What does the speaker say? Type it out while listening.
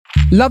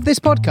Love this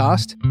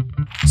podcast?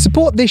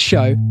 Support this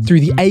show through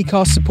the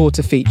Acast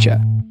supporter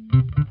feature.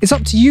 It's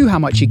up to you how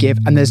much you give,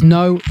 and there's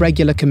no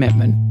regular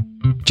commitment.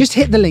 Just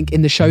hit the link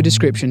in the show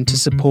description to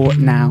support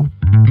now.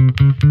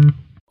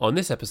 On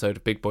this episode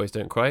of Big Boys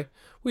Don't Cry,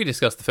 we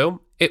discuss the film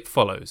It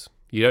Follows.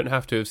 You don't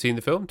have to have seen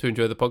the film to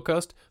enjoy the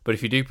podcast, but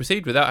if you do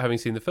proceed without having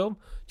seen the film,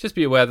 just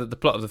be aware that the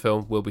plot of the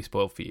film will be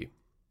spoiled for you.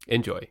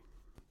 Enjoy.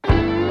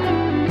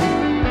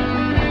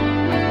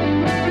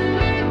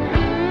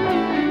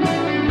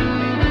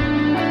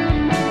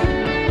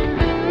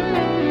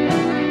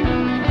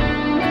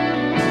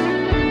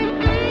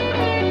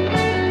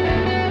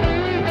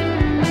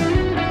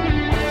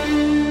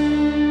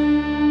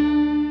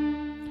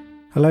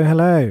 Hello,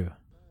 hello.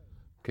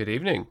 Good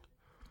evening.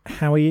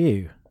 How are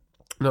you?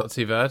 Not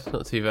too bad,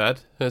 not too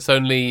bad. It's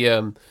only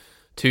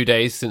 2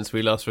 days since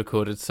we last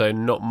recorded, so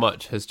not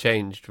much has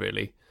changed,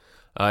 really.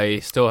 I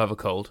still have a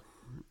cold.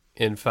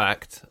 In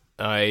fact,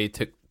 I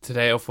took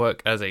today off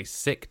work as a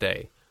sick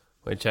day,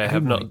 which I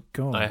have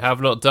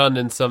not done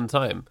in some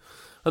time.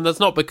 And that's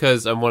not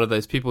because I'm one of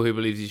those people who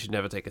believes you should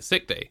never take a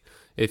sick day.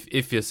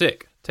 If you're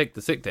sick, take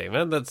the sick day,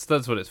 man. That's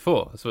what it's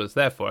for. That's what it's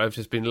there for. I've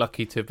just been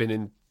lucky to have been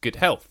in good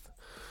health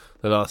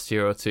the last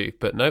year or two,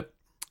 but nope,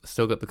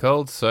 still got the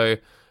cold, so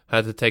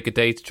had to take a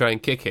day to try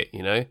and kick it.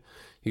 You know,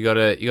 you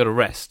gotta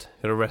rest,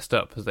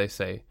 up, as they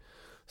say.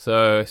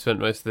 So I spent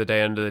most of the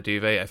day under the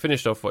duvet. I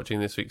finished off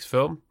watching this week's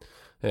film,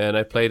 and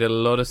I played a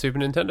lot of Super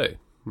Nintendo,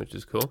 which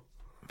is cool.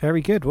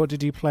 Very good. What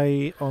did you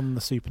play on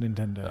the Super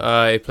Nintendo?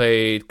 I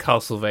played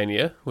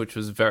Castlevania, which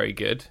was very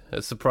good.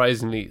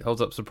 It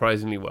holds up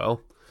surprisingly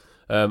well.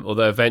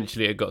 Although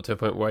eventually it got to a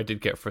point where I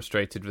did get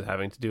frustrated with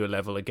having to do a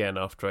level again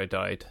after I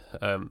died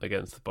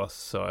against the boss,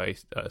 so I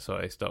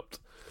stopped.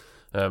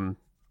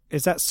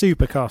 Is that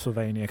Super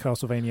Castlevania?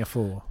 Castlevania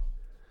 4?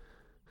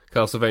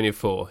 Castlevania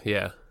 4,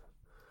 yeah.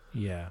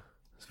 Yeah.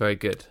 It's very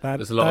good.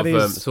 There's a lot of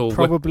it's all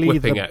probably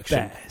whipping the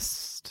action.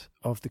 Best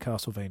of the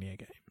Castlevania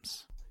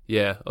games.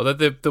 Yeah, although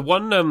the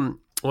one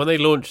when they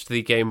launched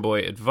the Game Boy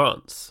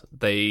Advance,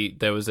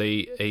 there was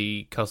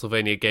a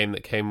Castlevania game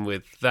that came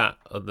with that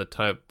at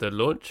the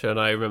launch, and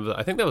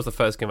I think that was the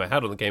first game I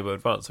had on the Game Boy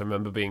Advance. I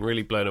remember being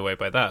really blown away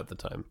by that at the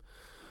time,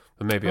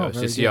 but maybe I was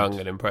just young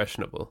and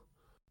impressionable.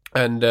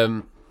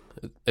 And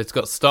it's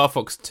got Star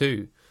Fox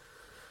 2.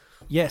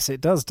 Yes,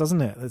 it does,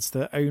 doesn't it? It's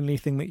the only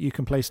thing that you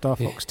can play Star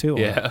Fox 2 on.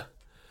 Yeah.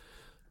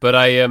 But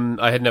I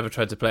had never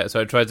tried to play it,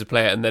 so I tried to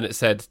play it, and then it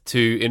said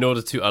in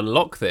order to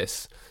unlock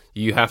this,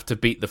 you have to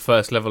beat the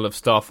first level of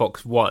Star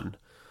Fox 1.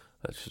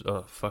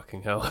 Oh,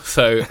 fucking hell.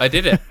 So I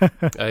did it.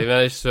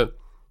 I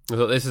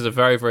thought this is a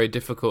very, very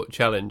difficult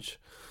challenge,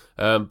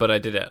 but I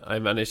did it. I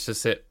managed to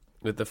sit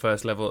with the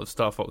first level of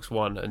Star Fox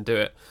 1 and do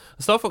it.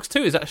 Star Fox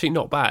 2 is actually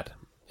not bad.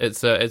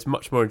 It's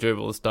much more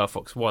enjoyable than Star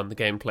Fox 1. The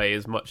gameplay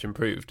is much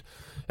improved.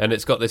 And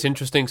it's got this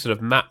interesting sort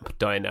of map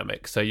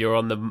dynamic. So you're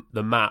on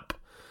the map,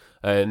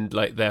 and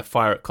like they're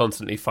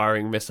constantly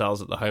firing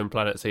missiles at the home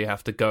planet, so you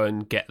have to go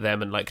and get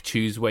them and like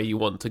choose where you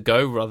want to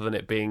go rather than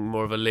it being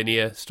more of a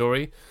linear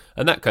story,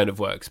 and that kind of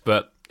works.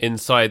 But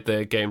inside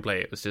the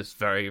gameplay, it was just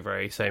very,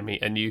 very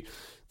samey, and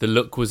the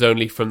look was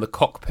only from the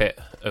cockpit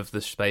of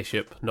the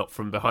spaceship, not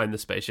from behind the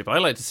spaceship. I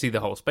like to see the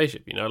whole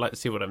spaceship, I like to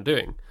see what I'm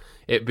doing.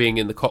 It being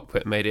in the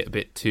cockpit made it a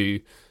bit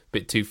too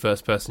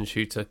first person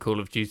shooter Call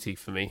of Duty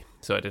for me,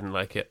 so I didn't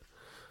like it.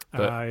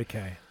 But,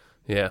 okay.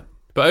 Yeah.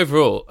 But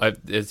overall,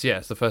 it's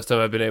the first time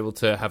I've been able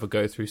to have a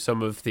go through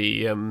some of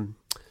the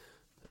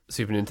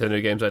Super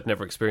Nintendo games I'd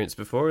never experienced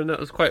before, and that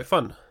was quite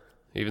fun,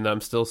 even though I'm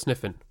still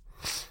sniffing.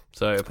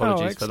 So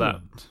apologies for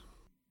that.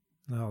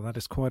 No, that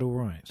is quite all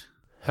right.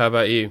 How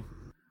about you?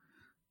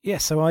 Yeah,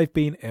 so I've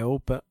been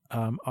ill, but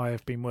I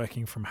have been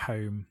working from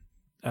home.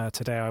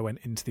 Today I went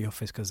into the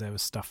office because there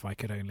was stuff I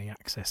could only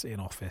access in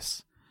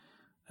office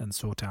and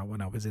sort out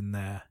when I was in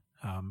there.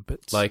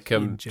 But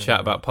chat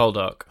about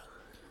Poldark.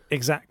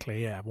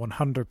 Exactly, yeah,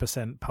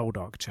 100%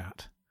 Poldark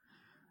chat.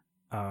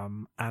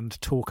 And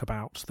talk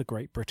about the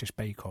Great British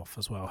Bake Off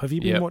as well. Have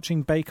you been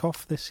watching Bake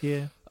Off this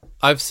year?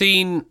 I've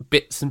seen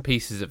bits and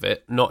pieces of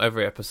it, not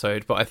every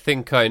episode, but I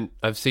think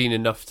I've seen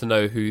enough to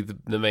know who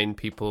the main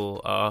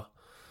people are,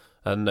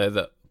 and know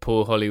that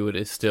Paul Hollywood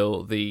is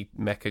still the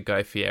Mecha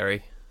Guy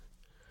Fieri.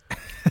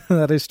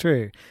 That is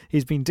true.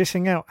 He's been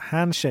dishing out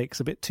handshakes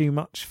a bit too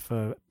much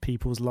for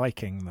people's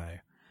liking, though.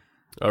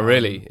 Oh,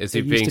 really? Is he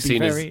being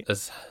seen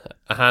as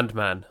a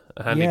handyman?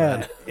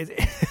 Yeah,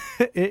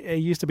 it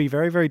used to be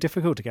very, very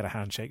difficult to get a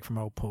handshake from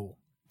old Paul.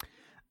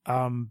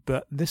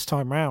 But this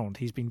time round,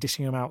 he's been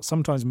dishing them out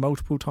sometimes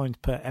multiple times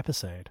per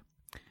episode.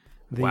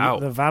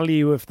 The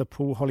value of the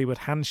Paul Hollywood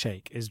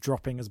handshake is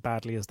dropping as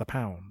badly as the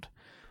pound.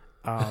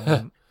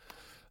 And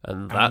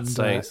that's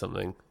saying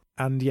something.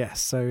 And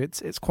yes, so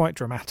it's quite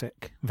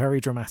dramatic. Very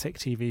dramatic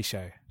TV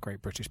show,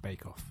 Great British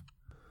Bake Off.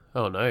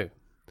 Oh, no.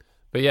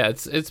 But yeah,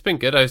 it's been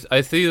good.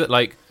 I see that,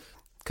 like,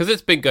 because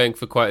it's been going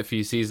for quite a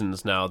few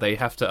seasons now, they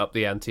have to up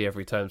the ante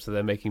every time, so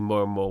they're making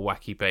more and more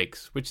wacky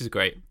bakes, which is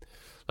great.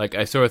 Like,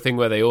 I saw a thing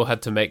where they all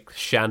had to make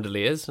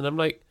chandeliers, and I'm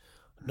like,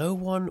 no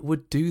one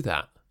would do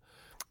that.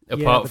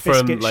 Apart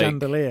from, biscuit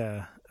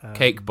chandelier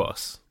Cake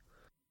Boss.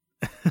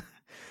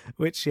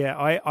 Which, yeah,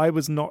 I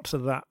was not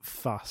that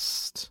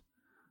fussed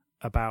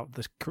about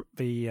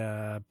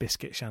the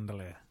biscuit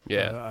chandelier.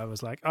 Yeah. I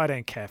was like, I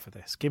don't care for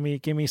this. Give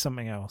me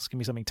something else. Give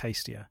me something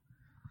tastier.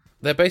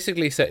 They're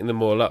basically setting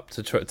them all up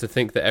to try to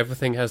think that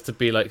everything has to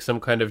be like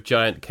some kind of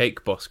giant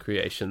Cake Boss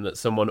creation that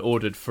someone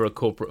ordered for a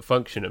corporate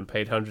function and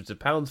paid hundreds of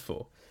pounds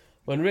for.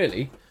 When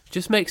really,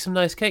 just make some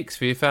nice cakes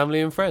for your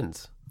family and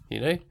friends, you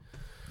know?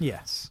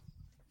 Yes.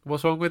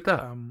 What's wrong with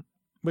that?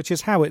 Which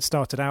is how it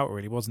started out,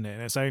 really, wasn't it?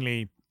 And it's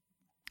only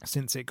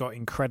since it got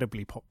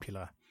incredibly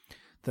popular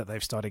that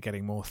they've started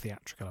getting more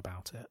theatrical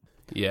about it.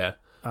 Yeah.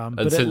 And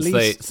but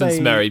since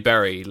Mary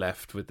Berry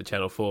left with the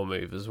Channel 4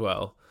 move as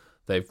well,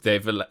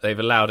 they've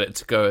allowed it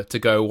to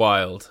go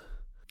wild.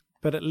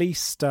 But at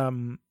least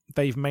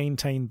they've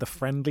maintained the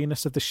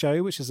friendliness of the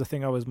show, which is the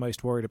thing I was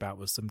most worried about,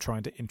 was them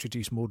trying to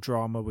introduce more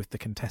drama with the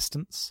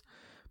contestants.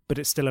 But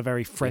it's still a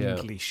very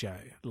friendly show.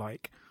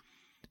 Like,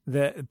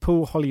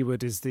 Paul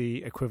Hollywood is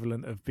the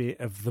equivalent of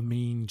the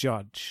mean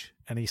judge,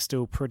 and he's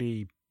still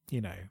pretty,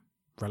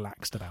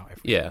 relaxed about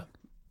everything. Yeah.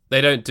 They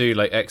don't do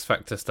like X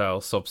Factor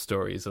style sob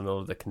stories and all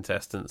of the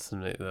contestants,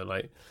 and they're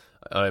like,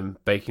 I'm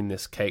baking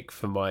this cake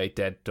for my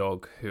dead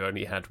dog who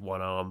only had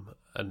one arm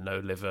and no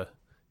liver.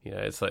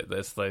 It's like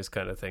there's those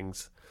kind of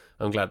things.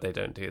 I'm glad they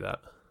don't do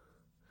that.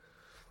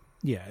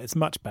 Yeah, it's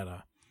much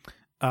better.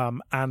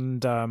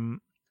 And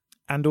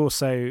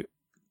also,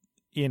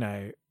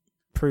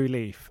 Prue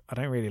Leaf. I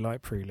don't really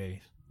like Prue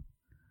Leaf.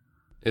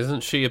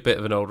 Isn't she a bit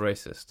of an old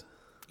racist?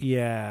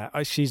 Yeah,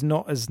 she's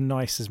not as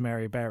nice as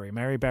Mary Berry.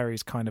 Mary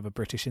Berry's kind of a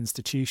British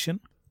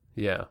institution.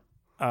 Yeah.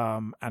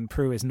 And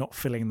Prue is not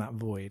filling that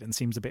void and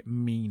seems a bit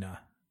meaner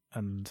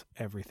and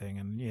everything.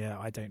 And yeah,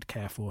 I don't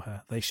care for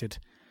her. They should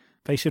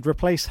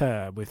replace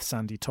her with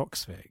Sandy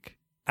Toksvig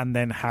and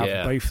then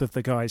have both of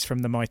the guys from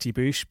the Mighty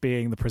Boosh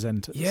being the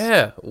presenters.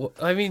 Yeah, well,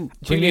 I mean,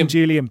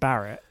 Julian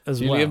Barrett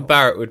as well. Julian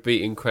Barrett would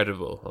be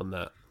incredible on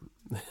that.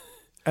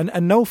 And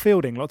Noel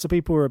Fielding, lots of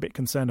people were a bit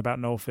concerned about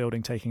Noel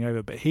Fielding taking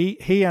over, but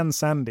he and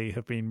Sandy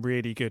have been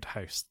really good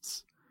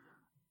hosts.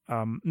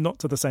 Not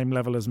to the same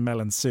level as Mel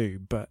and Sue,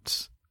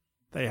 but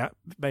they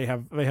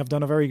have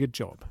done a very good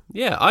job.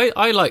 Yeah,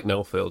 I like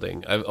Noel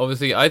Fielding.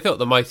 Obviously, I thought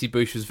the Mighty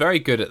Boosh was very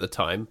good at the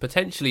time.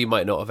 Potentially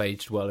might not have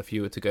aged well if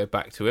you were to go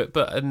back to it,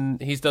 but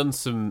he's done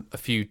a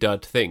few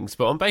dud things.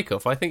 But on Bake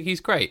Off, I think he's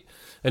great,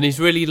 and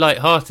he's really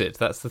light-hearted.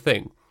 That's the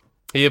thing.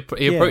 He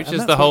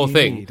approaches the whole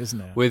thing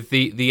with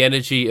the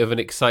energy of an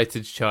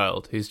excited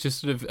child who's just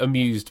sort of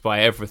amused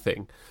by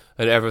everything,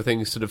 and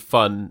everything's sort of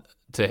fun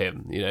to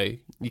him.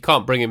 You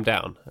can't bring him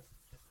down.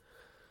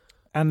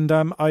 And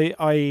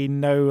I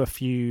know a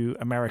few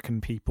American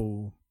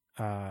people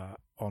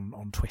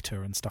on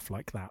Twitter and stuff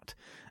like that,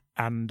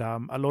 and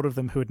a lot of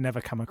them who had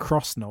never come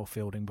across Noel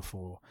Fielding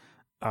before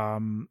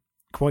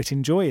quite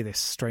enjoy this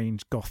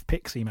strange goth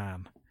pixie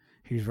man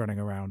who's running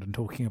around and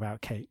talking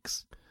about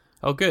cakes.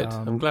 Oh, good.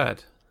 I'm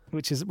glad.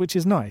 Which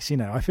is nice.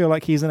 I feel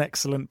like he's an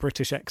excellent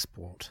British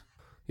export.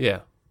 Yeah.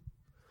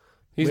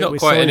 We're not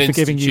quite an institution.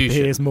 For giving you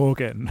Piers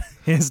Morgan.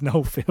 Here's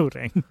Noel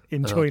Fielding.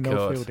 Enjoy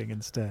Noel Fielding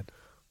instead.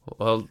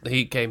 Well,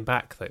 he came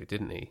back, though,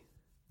 didn't he?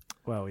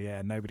 Well,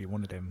 yeah, nobody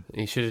wanted him.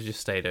 He should have just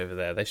stayed over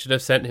there. They should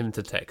have sent him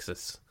to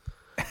Texas.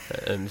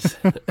 And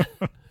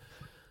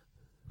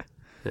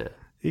yeah.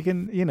 He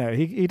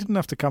didn't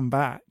have to come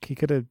back. He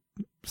could have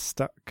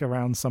stuck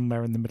around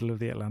somewhere in the middle of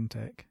the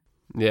Atlantic.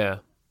 Yeah.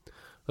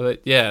 Well,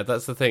 yeah,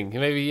 that's the thing.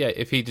 Maybe,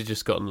 if he'd have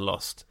just gotten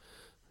lost,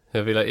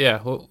 he'll be like,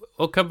 yeah,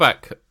 we'll come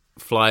back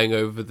flying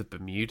over the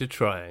Bermuda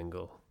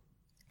Triangle.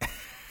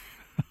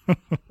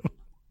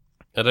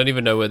 I don't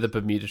even know where the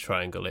Bermuda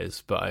Triangle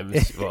is, but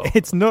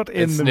it's not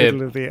in the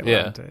middle of the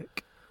Atlantic.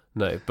 Yeah.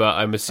 No, but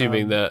I'm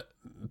assuming that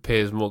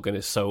Piers Morgan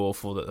is so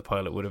awful that the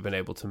pilot would have been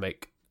able to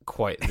make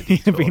quite the detour.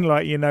 He'd have been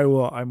like, you know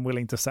what, I'm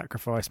willing to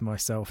sacrifice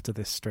myself to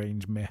this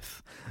strange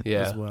myth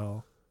as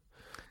well.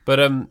 But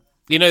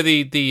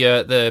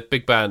the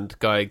big band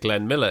guy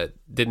Glenn Miller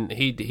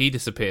he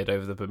disappeared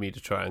over the Bermuda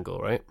Triangle,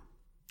 right?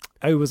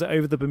 Oh, was it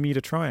over the Bermuda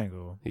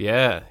Triangle?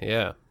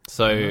 Yeah.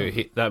 So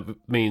that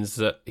means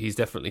that he's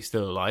definitely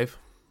still alive.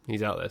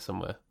 He's out there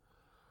somewhere.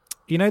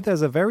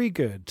 There's a very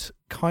good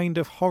kind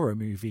of horror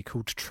movie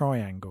called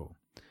Triangle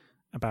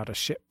about a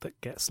ship that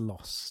gets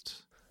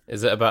lost.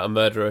 Is it about a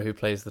murderer who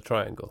plays the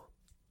triangle?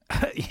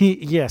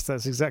 Yes,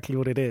 that's exactly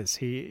what it is.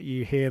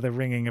 You hear the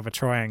ringing of a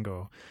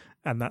triangle,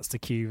 and that's the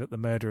cue that the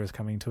murderer is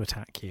coming to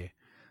attack you.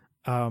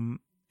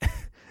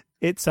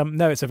 It's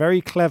a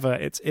very clever.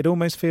 It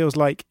almost feels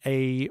like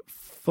a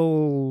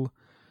full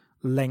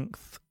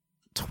length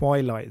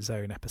Twilight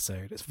Zone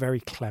episode. It's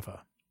very clever.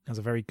 It has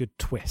a very good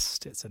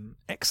twist. It's an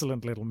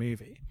excellent little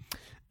movie.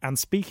 And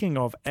speaking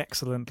of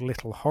excellent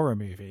little horror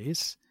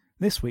movies,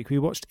 this week we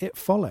watched It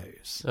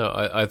Follows.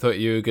 Oh, I thought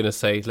you were going to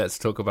say, let's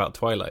talk about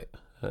Twilight.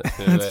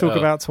 Let's talk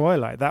about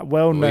Twilight, that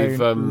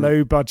well-known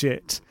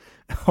low-budget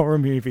horror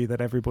movie that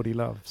everybody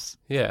loves.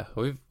 Yeah,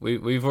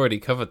 we've already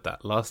covered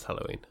that last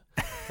Halloween.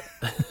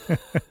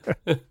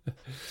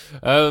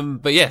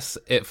 But yes,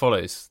 It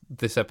Follows.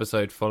 This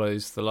episode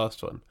follows the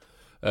last one.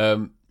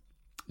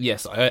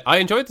 Yes, I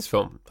enjoyed this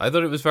film. I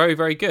thought it was very,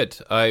 very good.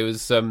 I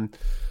was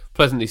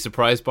pleasantly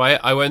surprised by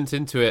it. I went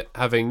into it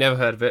having never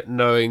heard of it,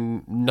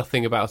 knowing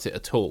nothing about it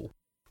at all.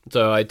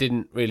 So I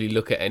didn't really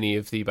look at any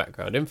of the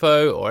background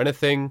info or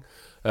anything.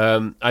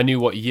 I knew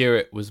what year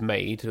it was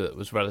made. It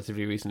was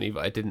relatively recently,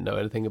 but I didn't know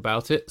anything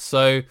about it.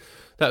 So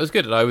that was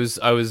good. I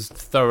was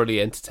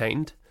thoroughly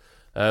entertained,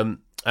 and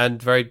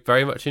very,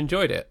 very much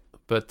enjoyed it.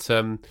 But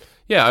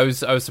yeah, I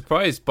was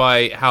surprised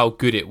by how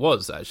good it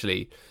was,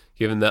 actually,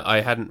 given that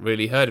I hadn't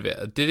really heard of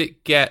it. Did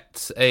it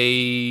get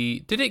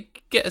a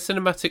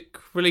cinematic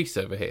release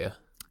over here?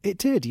 It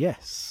did,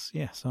 yes.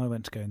 I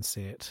went to go and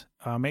see it.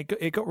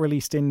 It got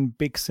released in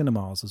big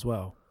cinemas as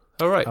well.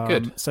 All right,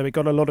 good. So it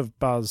got a lot of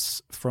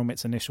buzz from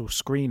its initial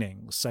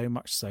screenings, so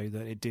much so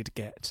that it did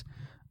get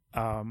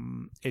a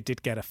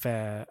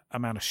fair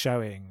amount of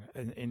showing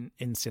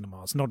in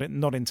cinemas. Not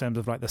in terms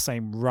of like the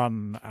same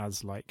run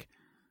as like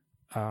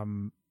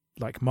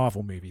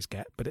Marvel movies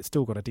get, but it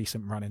still got a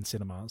decent run in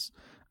cinemas.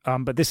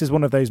 But this is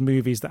one of those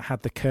movies that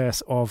had the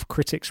curse of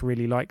critics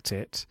really liked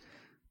it.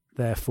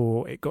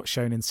 Therefore, it got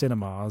shown in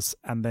cinemas,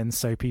 and then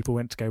so people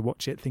went to go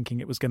watch it thinking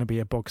it was going to be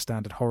a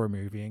bog-standard horror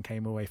movie and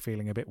came away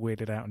feeling a bit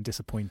weirded out and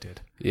disappointed.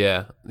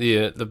 Yeah.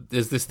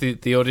 There's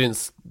the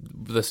audience,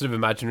 the sort of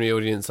imaginary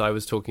audience I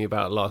was talking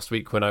about last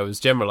week when I was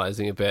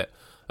generalising a bit,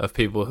 of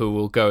people who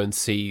will go and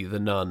see The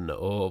Nun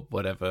or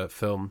whatever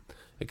film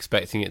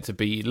expecting it to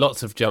be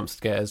lots of jump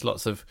scares,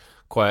 lots of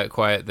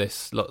quiet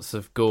this, lots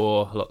of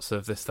gore, lots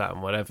of this, that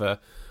and whatever,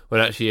 when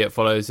actually It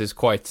Follows is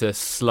quite a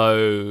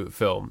slow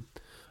film.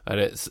 And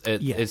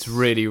it's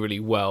really, really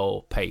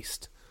well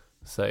paced.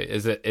 So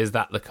is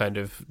that the kind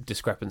of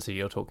discrepancy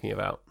you're talking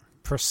about?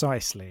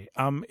 Precisely.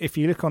 If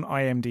you look on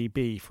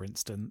IMDb, for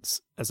instance,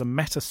 as a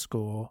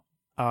Metascore,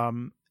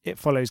 It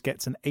Follows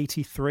gets an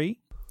 83.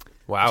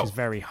 Wow, which is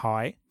very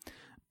high.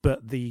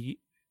 But the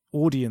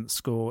audience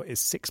score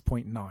is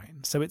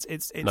 6.9. So it's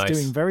nice.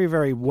 Doing very,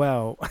 very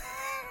well.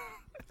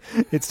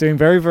 It's doing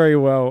very, very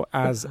well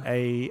as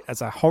a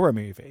horror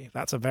movie.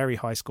 That's a very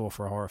high score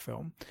for a horror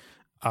film.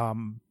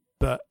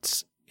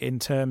 But in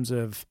terms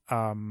of,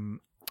 audience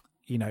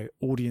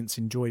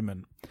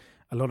enjoyment,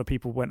 a lot of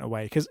people went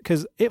away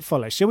because It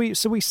Follows. Shall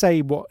we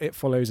say what It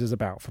Follows is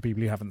about for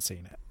people who haven't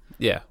seen it?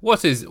 Yeah.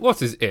 What is it?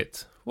 What is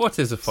It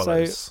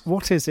Follows? So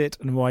what is it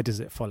and why does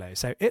it follow?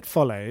 So It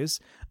Follows,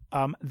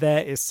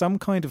 there is some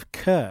kind of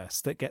curse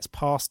that gets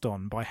passed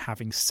on by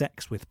having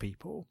sex with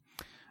people.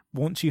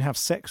 Once you have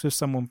sex with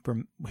someone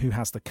who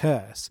has the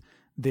curse,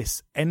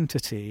 this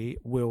entity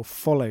will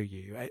follow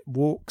you. It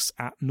walks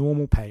at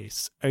normal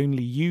pace.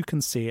 Only you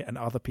can see it and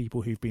other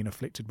people who've been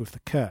afflicted with the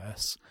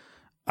curse.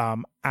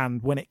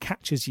 And when it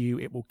catches you,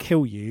 it will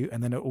kill you,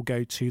 and then it will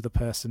go to the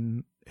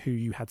person who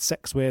you had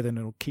sex with, and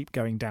it'll keep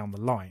going down the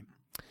line.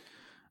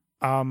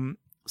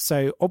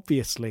 So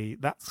obviously,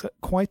 that's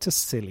quite a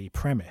silly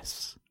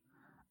premise.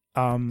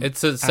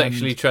 It's a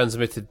sexually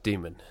transmitted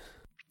demon.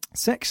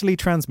 Sexually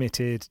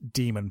transmitted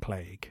demon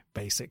plague,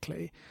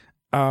 basically.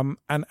 And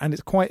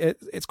it's quite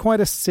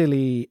a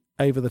silly,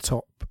 over the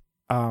top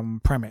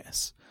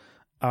premise.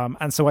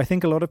 And so I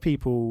think a lot of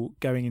people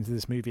going into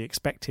this movie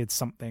expected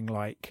something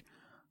like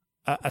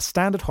a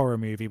standard horror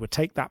movie would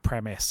take that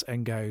premise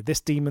and go,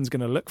 this demon's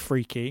going to look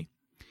freaky,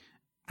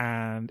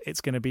 and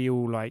it's going to be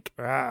all like,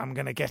 I'm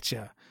going to get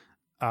you.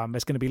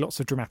 There's going to be lots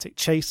of dramatic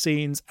chase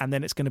scenes, and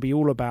then it's going to be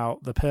all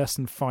about the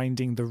person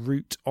finding the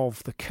root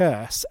of the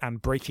curse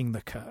and breaking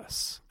the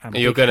curse. And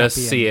you're going to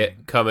see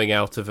it coming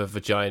out of a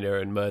vagina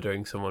and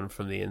murdering someone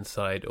from the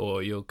inside,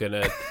 or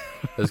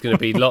there's going to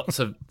be lots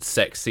of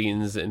sex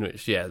scenes in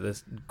which,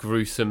 there's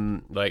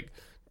gruesome, like,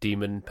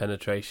 demon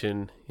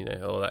penetration,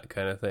 all that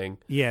kind of thing.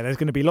 Yeah, there's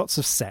going to be lots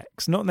of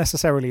sex. Not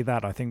necessarily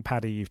that. I think,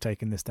 Paddy, you've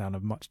taken this down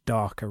a much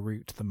darker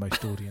route than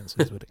most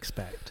audiences would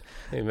expect.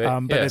 Hey,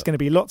 but there's going to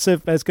be lots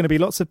of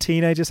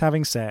teenagers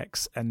having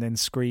sex and then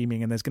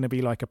screaming, and there's going to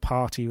be like a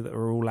party that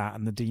we're all at,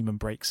 and the demon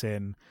breaks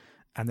in,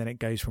 and then it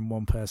goes from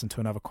one person to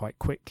another quite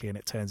quickly, and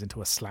it turns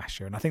into a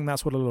slasher. And I think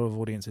that's what a lot of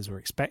audiences were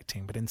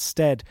expecting. But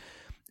instead,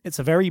 it's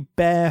a very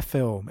bare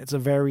film. It's a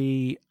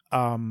very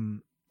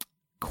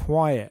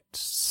quiet,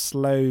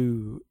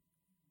 slow,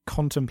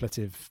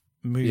 contemplative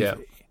movie. Yeah.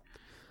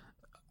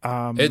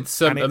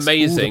 It's and it's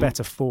amazing. All the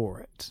better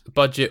for it.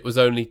 Budget was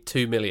only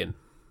 $2 million.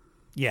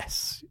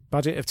 Yes,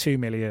 budget of $2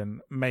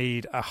 million,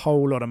 made a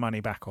whole lot of money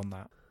back on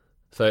that.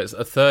 So it's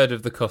a third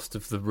of the cost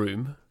of The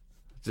Room,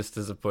 just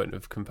as a point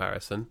of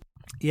comparison.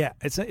 Yeah,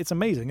 it's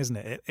amazing, isn't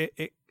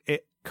it?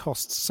 It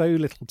costs so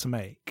little to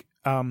make,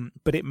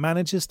 but it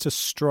manages to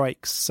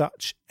strike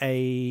such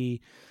an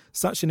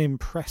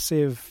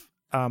impressive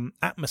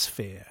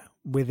atmosphere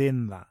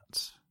within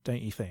that,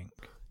 don't you think?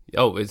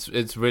 Oh, it's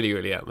really,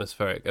 really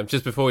atmospheric.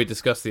 Just before we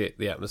discuss the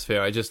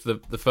atmosphere,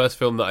 the first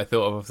film that I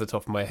thought of off the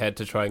top of my head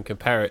to try and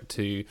compare it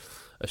to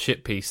a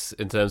shit piece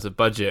in terms of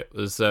budget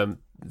was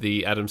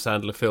the Adam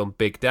Sandler film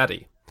Big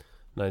Daddy,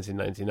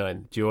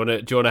 1999. Do you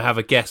want to have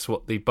a guess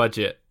what the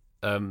budget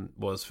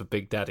was for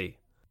Big Daddy?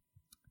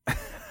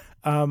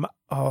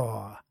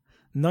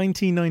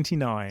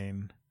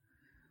 1999.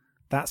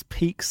 That's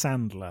peak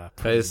Sandler.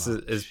 Pretty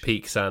Is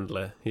peak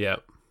Sandler. Yeah.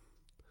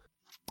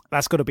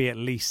 That's got to be at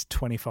least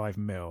 25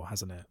 mil,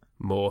 hasn't it?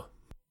 More.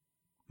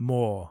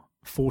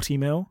 40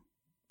 mil?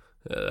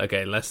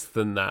 Okay, less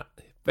than that.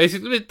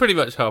 Basically, it's pretty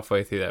much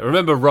halfway through that.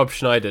 Remember, Rob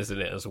Schneider's in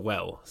it as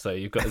well, so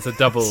it's a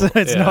double. So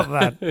it's not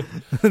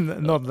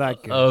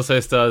that good. Also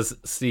stars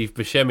Steve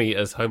Buscemi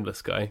as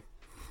homeless guy.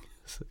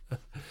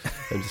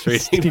 I'm just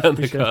reading down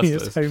the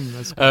cast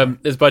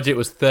list. His budget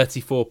was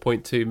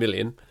 34.2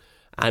 million,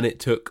 and it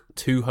took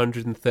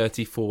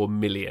 234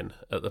 million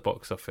at the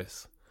box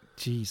office.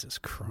 Jesus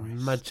Christ!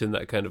 Imagine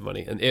that kind of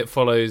money. And It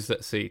Follows,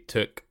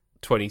 took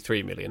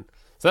 23 million.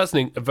 So that's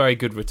a very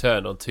good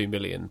return on 2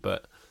 million,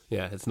 but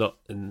yeah, it's not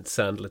in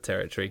Sandler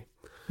territory.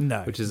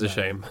 No, which is a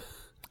shame.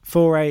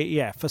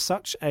 For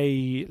such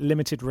a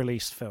limited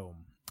release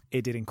film,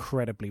 it did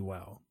incredibly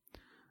well,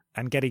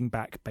 and getting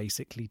back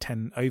basically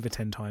over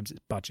 10 times its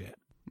budget.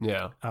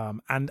 Yeah.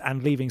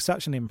 And leaving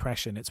such an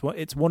impression. It's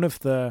one of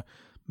the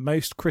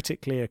most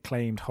critically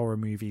acclaimed horror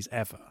movies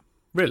ever.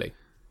 Really?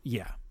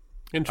 Yeah.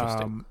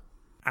 Interesting.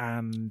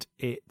 And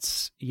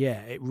it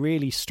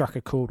really struck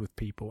a chord with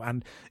people,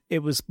 and it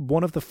was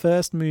one of the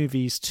first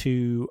movies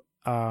to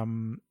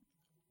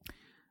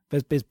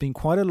there's been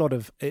quite a lot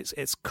of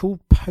it's called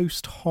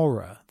post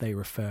horror, they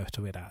refer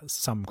to it as,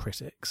 some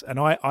critics, and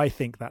I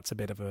think that's a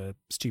bit of a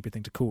stupid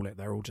thing to call it.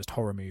 They're all just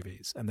horror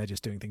movies and they're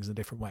just doing things in a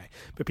different way,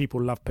 but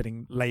people love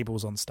putting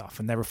labels on stuff,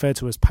 and they're referred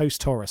to as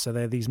post horror. So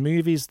they're these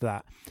movies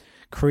that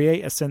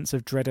create a sense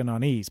of dread and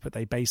unease, but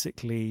they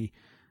basically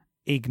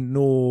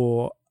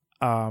ignore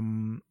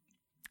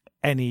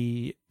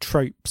any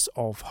tropes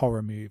of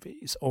horror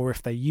movies, or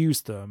if they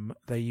use them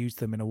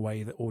in a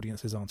way that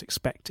audiences aren't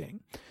expecting.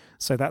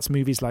 So that's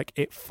movies like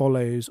It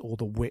Follows, or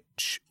The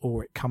Witch,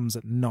 or It Comes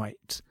at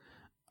Night,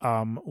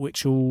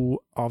 which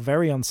all are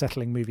very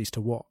unsettling movies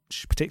to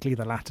watch, particularly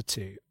the latter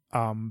two,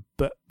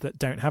 but that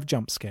don't have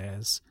jump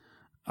scares,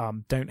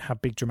 don't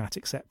have big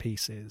dramatic set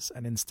pieces,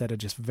 and instead are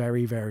just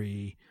very,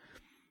 very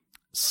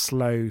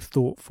slow,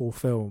 thoughtful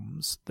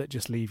films that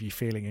just leave you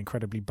feeling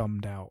incredibly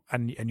bummed out,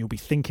 and you'll be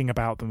thinking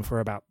about them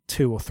for about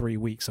 2 or 3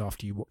 weeks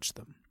after you watch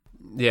them.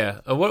 Yeah,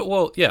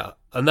 well, yeah,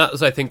 and that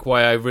was, I think,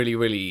 why I really,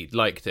 really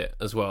liked it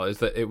as well, is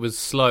that it was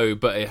slow,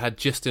 but it had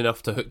just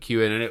enough to hook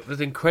you in, and it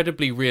was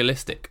incredibly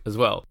realistic as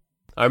well.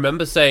 I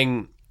remember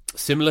saying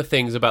similar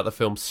things about the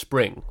film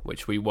Spring,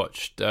 which we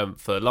watched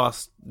for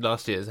last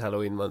year's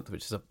Halloween month,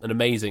 which is an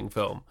amazing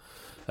film.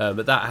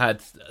 But that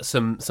had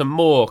some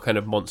more kind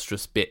of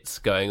monstrous bits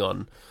going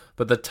on.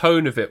 But the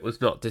tone of it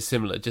was not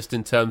dissimilar, just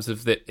in terms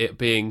of it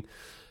being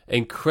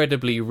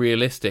incredibly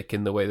realistic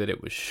in the way that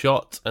it was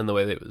shot and the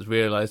way that it was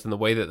realised and the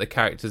way that the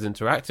characters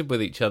interacted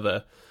with each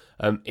other.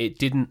 It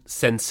didn't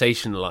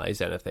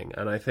sensationalise anything.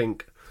 And I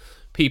think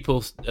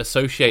people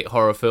associate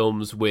horror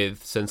films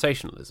with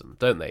sensationalism,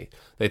 don't they?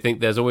 They think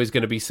there's always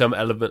going to be some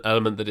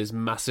element that is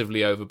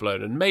massively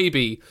overblown, and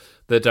maybe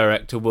the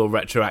director will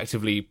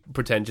retroactively,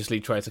 pretentiously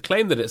try to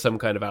claim that it's some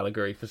kind of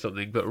allegory for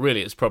something, but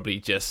really it's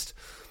probably just,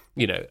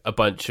 a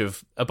bunch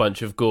of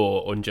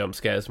gore and jump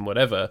scares and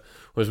whatever.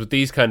 Whereas with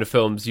these kind of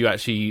films, you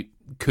actually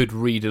could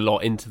read a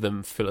lot into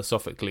them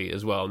philosophically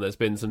as well. And there's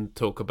been some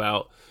talk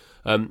about,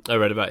 I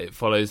read about It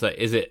Follows, like,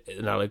 is it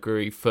an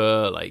allegory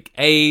for like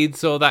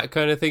AIDS or that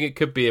kind of thing? It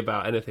could be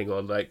about anything,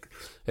 or like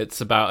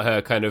it's about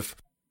her kind of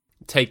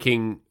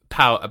taking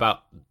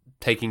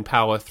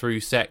power through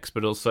sex,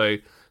 but also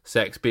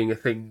sex being a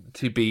thing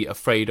to be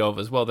afraid of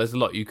as well. There's a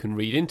lot you can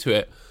read into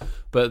it,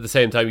 but at the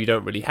same time you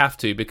don't really have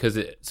to, because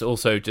it's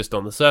also just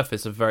on the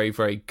surface a very,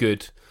 very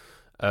good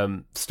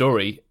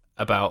story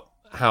about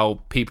how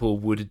people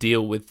would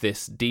deal with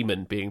this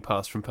demon being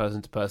passed from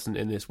person to person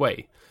in this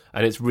way.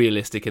 And it's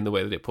realistic in the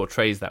way that it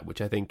portrays that, which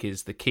I think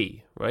is the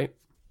key, right?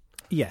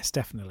 Yes,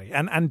 definitely.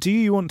 And do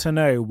you want to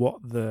know what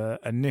the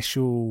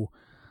initial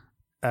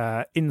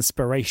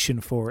inspiration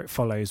for It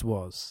Follows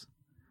was?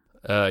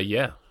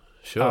 Yeah,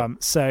 sure.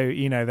 So,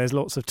 there's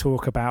lots of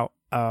talk about,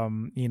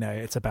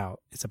 it's about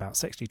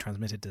sexually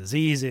transmitted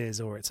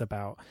diseases, or it's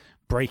about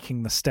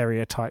breaking the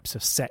stereotypes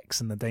of sex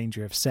and the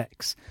danger of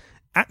sex.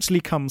 Actually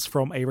comes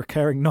from a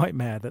recurring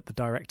nightmare that the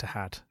director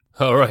had.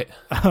 All right.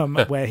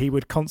 Where he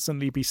would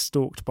constantly be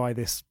stalked by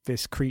this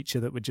creature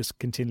that would just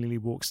continually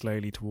walk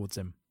slowly towards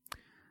him,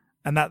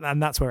 and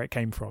that's where it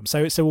came from.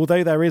 So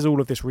although there is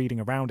all of this reading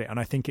around it, and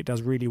I think it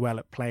does really well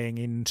at playing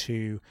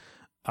into,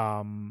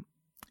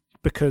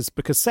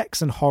 because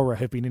sex and horror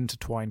have been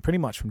intertwined pretty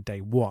much from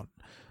day one.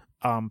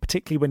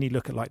 Particularly when you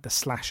look at like the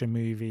slasher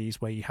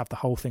movies, where you have the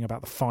whole thing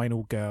about the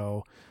final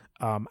girl,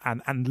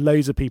 and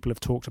loads of people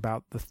have talked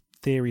about the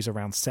theories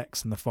around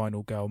sex and the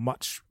final girl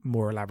much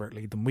more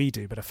elaborately than we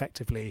do, but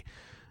effectively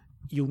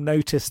you'll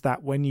notice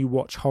that when you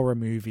watch horror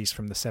movies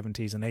from the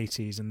 70s and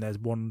 80s and there's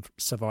one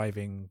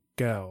surviving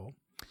girl,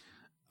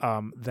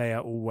 they are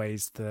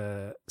always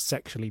the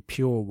sexually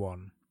pure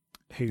one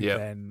who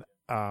then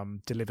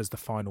delivers the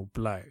final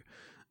blow,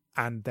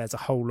 and there's a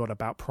whole lot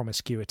about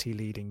promiscuity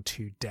leading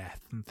to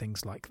death and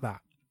things like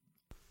that.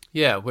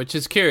 Yeah, which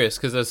is curious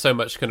because there's so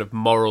much kind of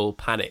moral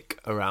panic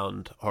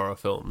around horror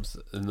films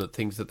and the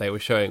things that they were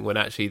showing, when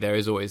actually there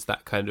is always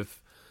that kind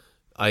of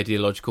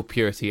ideological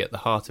purity at the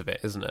heart of it,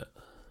 isn't it?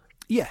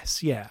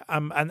 Yes, yeah.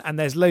 And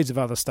there's loads of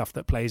other stuff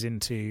that plays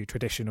into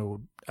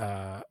traditional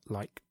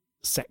like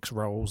sex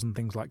roles and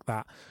things like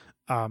that.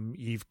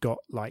 You've got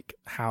like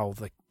how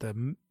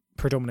the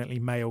predominantly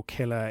male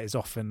killer is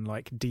often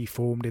like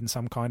deformed in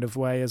some kind of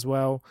way as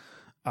well.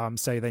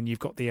 So then you've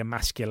got the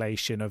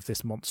emasculation of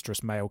this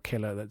monstrous male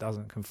killer that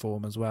doesn't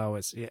conform as well.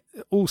 It's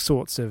all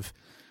sorts of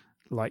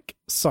like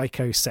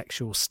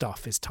psychosexual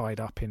stuff is tied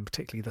up in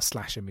particularly the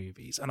slasher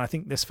movies. And I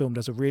think this film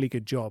does a really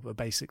good job of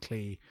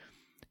basically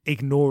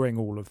ignoring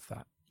all of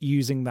that,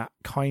 using that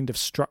kind of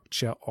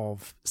structure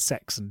of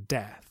sex and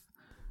death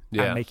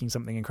and making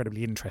something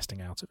incredibly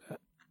interesting out of it.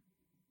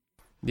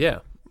 Yeah,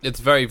 it's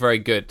very, very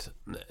good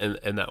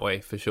in that way,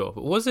 for sure.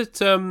 But was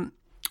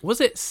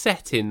it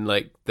set in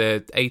like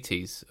the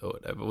 80s or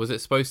whatever? Was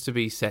it supposed to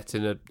be set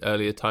in an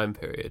earlier time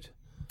period?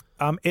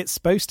 It's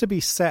supposed to be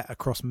set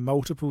across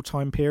multiple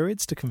time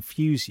periods to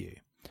confuse you.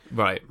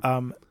 Right.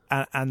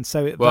 And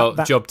so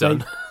job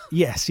done.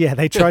 Yes, yeah,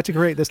 they tried to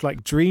create this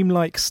like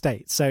dreamlike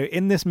state. So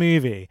in this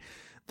movie,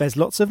 there's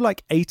lots of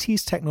like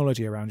 80s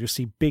technology around. You'll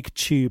see big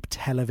tube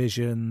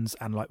televisions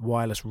and like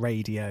wireless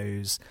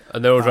radios.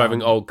 And they're all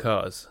driving old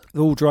cars.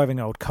 They're all driving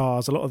old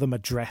cars. A lot of them are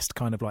dressed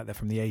kind of like they're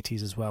from the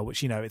 80s as well,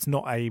 which, you know, it's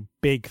not a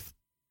big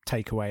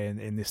takeaway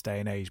in this day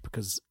and age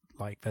because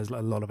like there's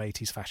a lot of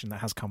 80s fashion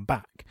that has come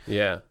back.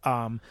 Yeah.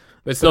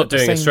 It's not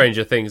doing a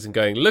Stranger Things and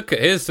going, look,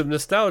 here's some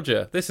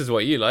nostalgia. This is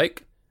what you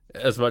like.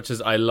 As much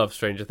as I love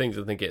Stranger Things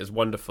and think it is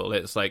wonderful,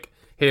 it's like,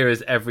 here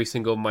is every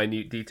single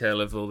minute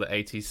detail of all the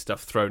 80s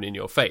stuff thrown in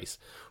your face.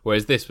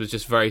 Whereas this was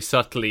just very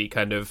subtly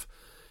kind of,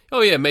 oh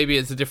yeah, maybe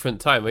it's a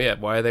different time. Oh yeah,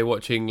 why are they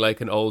watching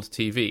like an old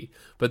TV?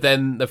 But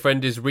then the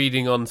friend is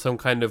reading on some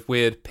kind of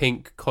weird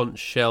pink conch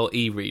shell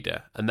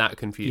e-reader, and that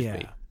confused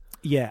me.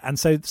 Yeah, and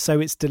so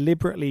it's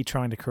deliberately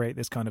trying to create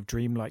this kind of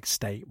dreamlike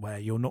state where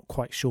you're not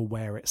quite sure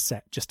where it's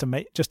set, just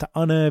to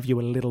unnerve you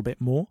a little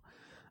bit more.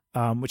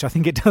 Which I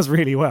think it does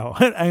really well.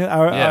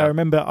 I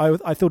remember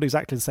I thought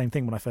exactly the same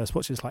thing when I first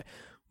watched it. It's like,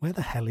 where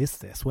the hell is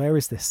this? Where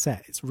is this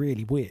set? It's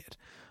really weird.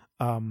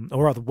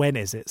 Or rather, when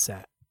is it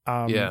set?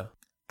 And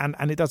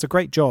it does a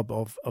great job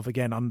of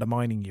again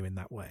undermining you in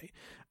that way.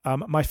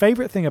 My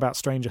favourite thing about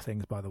Stranger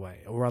Things, by the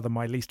way, or rather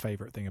my least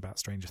favourite thing about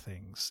Stranger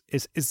Things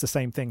is the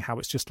same thing, how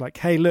it's just like,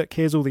 hey, look,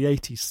 here's all the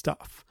 80s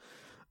stuff.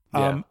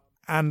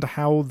 And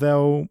how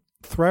they'll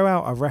throw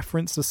out a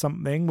reference to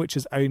something which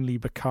has only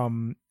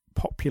become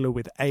popular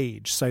with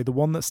age. So the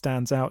one that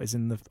stands out is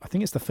I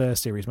think it's the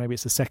first series, maybe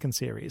it's the second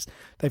series.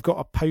 They've got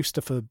a poster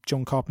for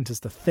John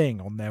Carpenter's The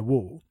Thing on their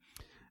wall.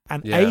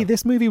 And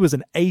this movie was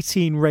an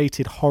 18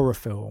 rated horror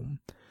film.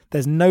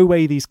 There's no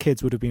way these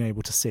kids would have been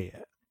able to see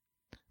it.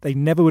 They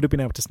never would have been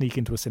able to sneak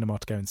into a cinema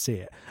to go and see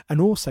it. And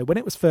also, when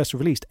it was first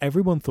released,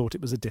 everyone thought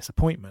it was a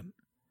disappointment.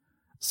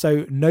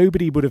 So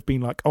nobody would have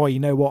been like, oh, you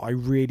know what? I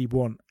really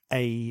want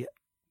a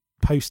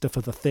poster for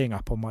The Thing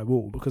up on my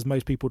wall, because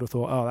most people would have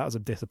thought, oh, that was a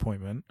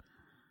disappointment.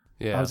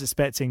 I was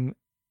expecting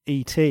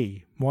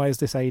E.T. Why is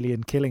this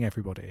alien killing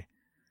everybody?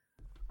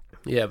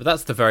 Yeah, but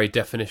that's the very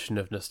definition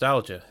of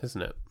nostalgia,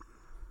 isn't it?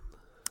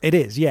 It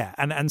is, yeah.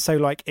 And so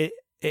like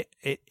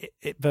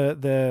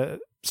the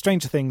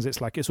Stranger Things,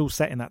 it's like it's all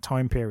set in that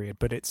time period,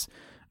 but it's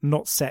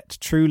not set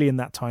truly in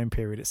that time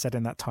period. It's set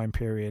in that time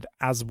period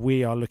as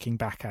we are looking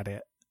back at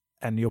it,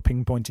 and you're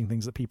pinpointing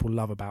things that people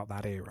love about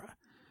that era.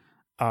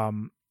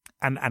 And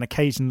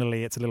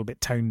occasionally it's a little bit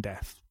tone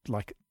deaf,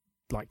 like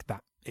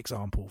that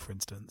example, for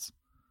instance.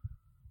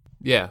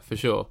 Yeah, for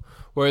sure.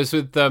 Whereas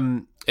with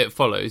It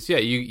Follows,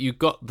 you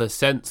got the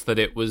sense that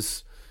it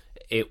was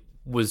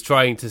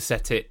trying to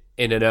set it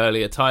in an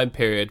earlier time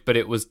period, but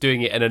it was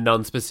doing it in a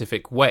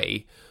non-specific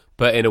way,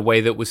 but in a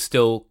way that was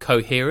still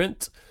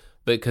coherent,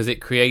 because it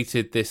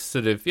created this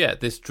sort of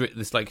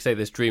this like you say,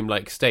 this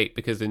dreamlike state,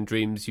 because in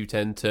dreams you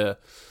tend to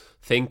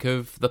think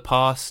of the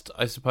past,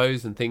 I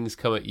suppose, and things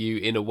come at you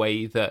in a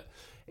way that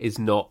is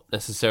not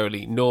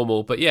necessarily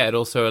normal. But it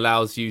also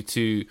allows you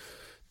to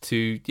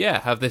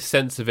have this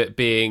sense of it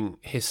being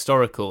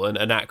historical and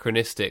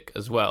anachronistic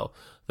as well,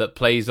 that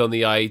plays on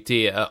the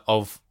idea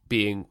of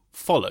being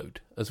followed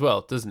as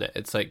well, doesn't it?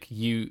 It's like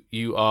you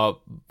are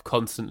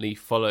constantly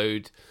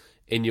followed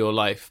in your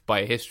life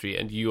by history,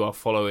 and you are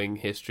following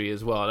history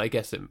as well. And I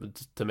guess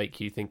to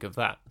make you think of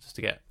that, just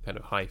to get kind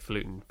of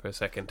highfalutin for a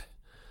second.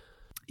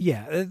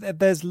 Yeah,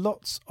 there's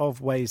lots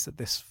of ways that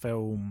this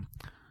film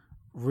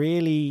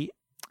really,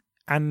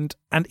 and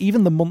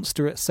even the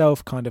monster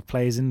itself kind of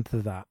plays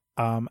into that.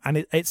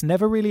 And it's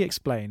never really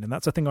explained, and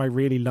that's the thing I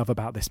really love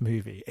about this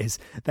movie, is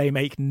they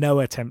make no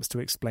attempts to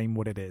explain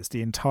what it is.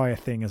 The entire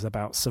thing is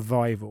about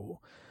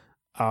survival.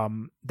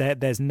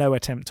 There's no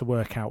attempt to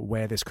work out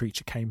where this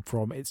creature came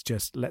from. It's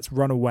just, let's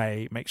run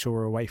away, make sure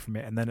we're away from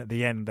it, and then at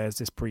the end there's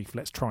this brief,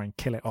 let's try and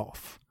kill it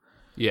off.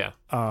 Yeah.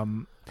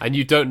 And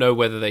you don't know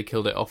whether they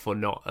killed it off or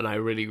not, and I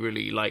really,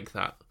 really like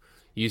that.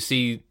 You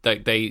see,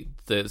 like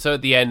so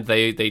at the end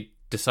they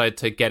decide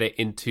to get it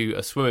into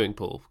a swimming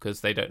pool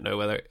because they don't know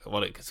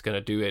what it's going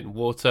to do in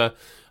water,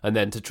 and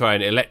then to try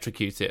and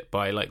electrocute it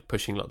by like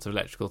pushing lots of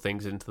electrical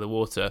things into the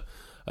water,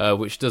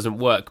 which doesn't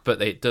work, but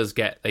they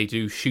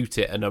do shoot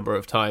it a number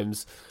of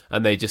times,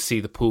 and they just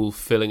see the pool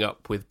filling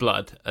up with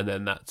blood, and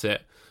then that's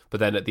it. But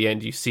then at the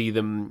end you see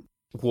them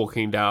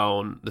walking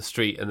down the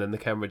street, and then the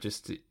camera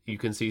you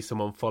can see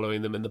someone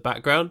following them in the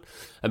background,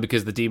 and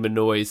because the demon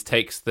always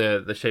takes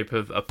the shape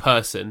of a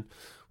person,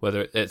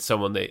 whether it's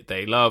someone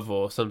they love,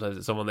 or sometimes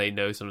it's someone they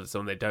know, sometimes it's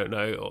someone they don't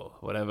know, or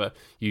whatever,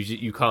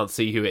 you can't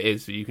see who it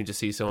is, but you can just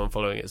see someone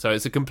following it. So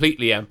it's a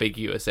completely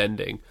ambiguous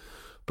ending,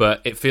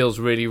 but it feels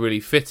really, really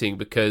fitting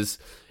because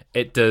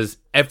it does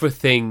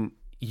everything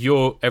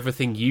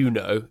you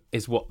know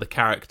is what the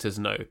characters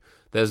know.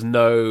 There's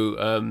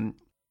no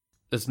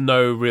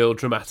real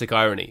dramatic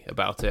irony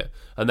about it,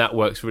 and that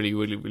works really,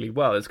 really, really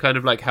well. It's kind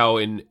of like how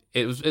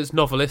it's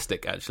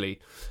novelistic, actually.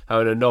 How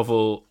in a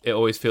novel it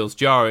always feels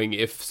jarring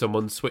if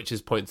someone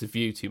switches points of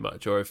view too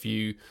much, or if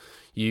you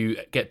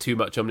get too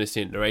much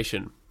omniscient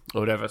narration or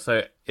whatever.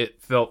 So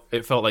it felt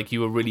like you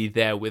were really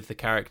there with the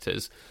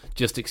characters,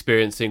 just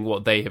experiencing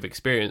what they have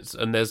experienced,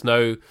 and there's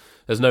no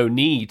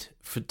need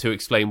to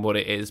explain what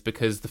it is,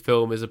 because the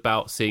film is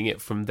about seeing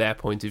it from their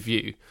point of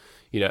view.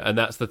 And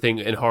that's the thing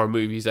in horror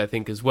movies, I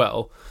think, as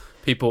well.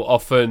 People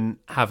often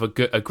have a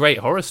great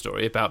horror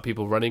story about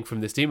people running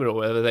from this demon, or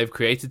whether they've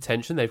created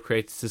tension, they've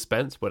created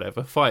suspense,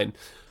 whatever, fine.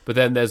 But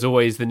then there's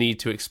always the need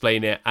to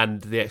explain it,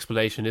 and the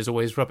explanation is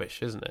always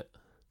rubbish, isn't it?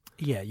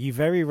 Yeah, you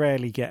very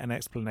rarely get an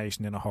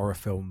explanation in a horror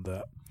film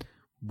that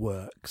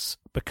works,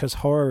 because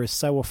horror is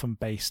so often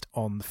based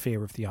on the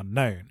fear of the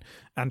unknown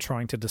and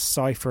trying to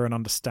decipher and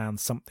understand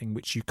something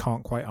which you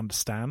can't quite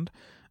understand.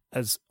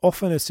 As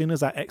soon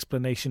as that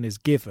explanation is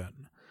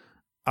given,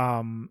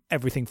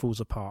 everything falls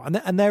apart.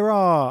 And there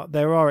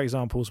are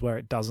examples where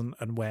it doesn't,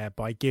 and where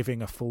by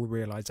giving a full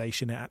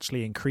realization, it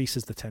actually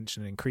increases the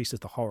tension, increases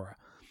the horror.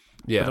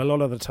 Yeah. But a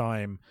lot of the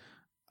time,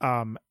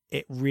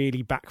 it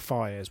really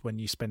backfires when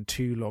you spend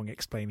too long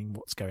explaining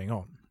what's going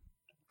on.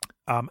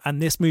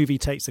 And this movie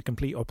takes a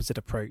complete opposite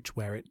approach,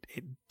 where it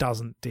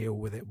doesn't deal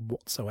with it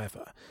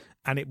whatsoever.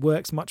 And it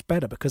works much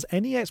better, because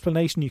any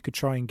explanation you could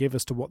try and give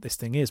as to what this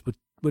thing is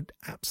would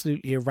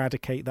absolutely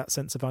eradicate that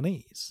sense of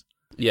unease.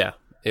 Yeah,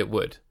 it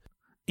would.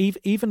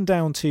 Even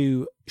down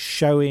to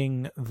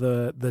showing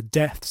the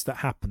deaths that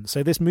happen.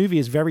 So this movie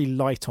is very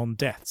light on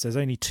deaths. There's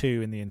only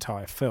 2 in the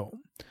entire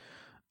film.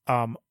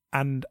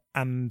 And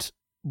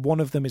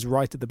one of them is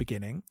right at the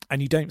beginning,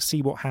 and you don't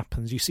see what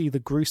happens. You see the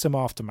gruesome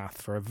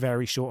aftermath for a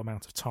very short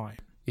amount of time.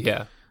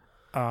 Yeah.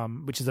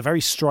 Which is a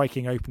very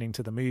striking opening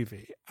to the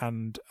movie.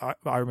 And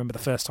I remember the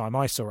first time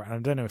I saw it, and I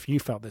don't know if you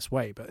felt this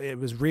way, but it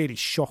was really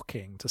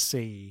shocking to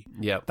see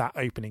that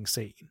opening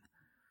scene.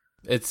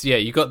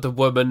 You got the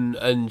woman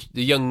and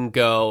the young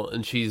girl,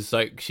 and she's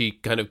like, she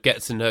kind of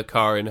gets in her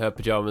car in her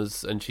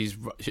pajamas, and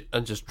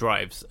and just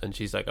drives, and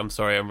she's like, I'm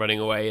sorry, I'm running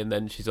away. And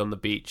then she's on the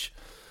beach,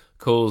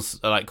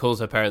 calls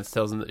her parents,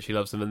 tells them that she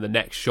loves them, and the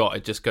next shot,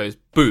 it just goes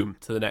boom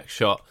to the next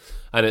shot,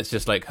 and it's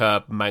just like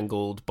her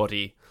mangled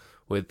body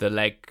with the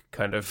leg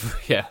kind of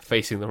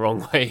facing the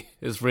wrong way.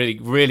 It's really,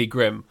 really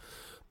grim.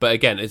 But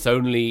again, it's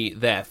only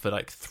there for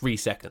like 3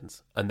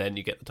 seconds, and then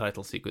you get the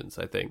title sequence,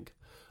 I think,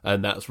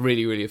 and that's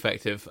really, really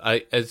effective.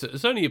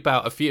 It's only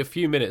about a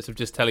few minutes of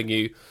just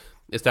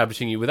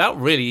establishing you without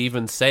really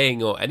even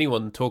saying, or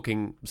anyone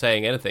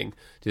saying anything.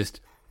 Just,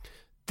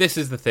 this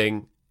is the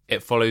thing.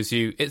 It follows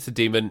you. It's a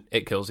demon.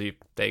 It kills you.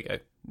 There you go.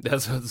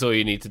 That's all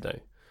you need to know.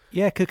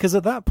 Yeah, because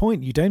at that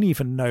point, you don't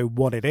even know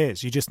what it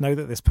is. You just know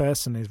that this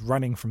person is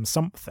running from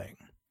something.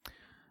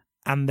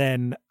 And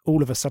then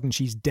all of a sudden,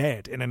 she's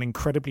dead in an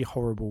incredibly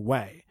horrible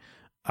way.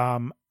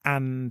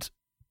 And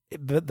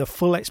the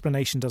full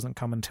explanation doesn't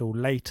come until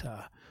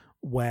later,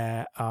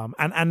 where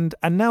and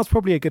now's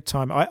probably a good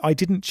time. I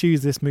didn't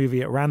choose this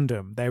movie at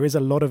random. There is a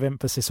lot of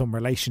emphasis on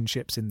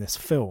relationships in this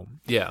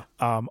film,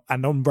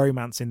 and on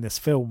romance in this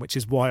film, which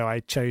is why I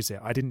chose it.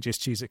 I didn't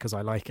just choose it because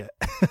I like it.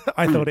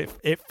 I thought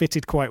it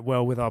fitted quite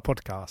well with our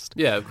podcast.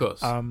 Yeah, of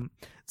course.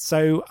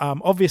 So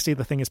obviously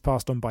the thing is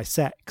passed on by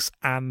sex,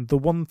 and the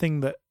one thing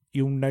that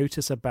you'll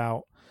notice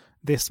about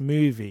this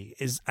movie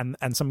is,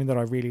 and something that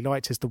I really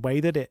liked, is the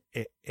way that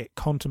it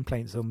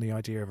contemplates on the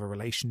idea of a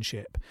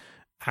relationship.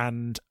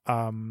 And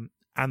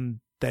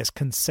there's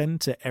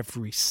consent at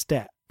every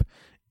step,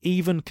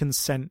 even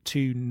consent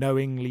to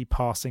knowingly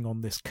passing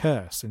on this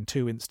curse in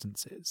 2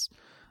 instances.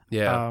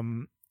 Yeah.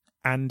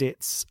 And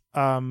it's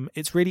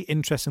really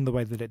interesting the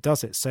way that it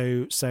does it.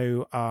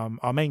 So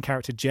our main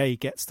character Jay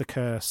gets the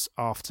curse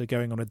after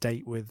going on a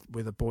date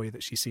with a boy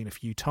that she's seen a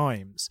few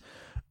times,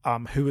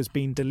 who has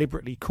been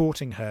deliberately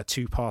courting her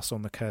to pass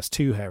on the curse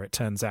to her, it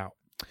turns out,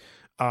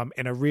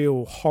 in a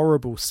real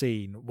horrible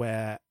scene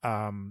where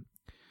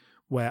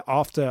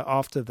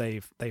after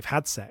they've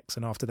had sex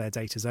and after their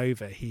date is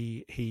over,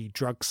 he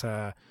drugs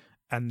her,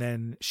 and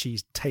then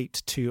she's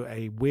taped to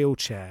a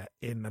wheelchair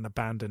in an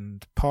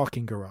abandoned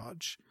parking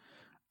garage.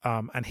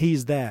 And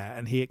he's there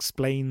and he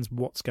explains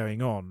what's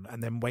going on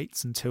and then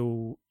waits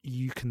until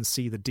you can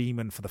see the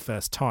demon for the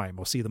first time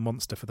or see the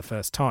monster for the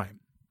first time.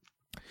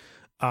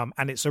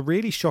 And it's a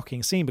really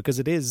shocking scene because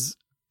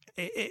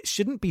it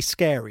shouldn't be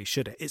scary,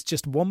 should it? It's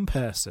just one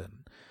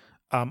person.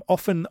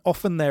 Often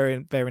they're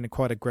in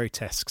quite a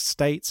grotesque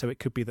state, so it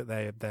could be that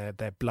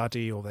they're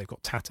bloody or they've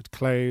got tattered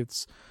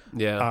clothes.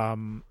 Yeah.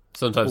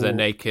 Sometimes they're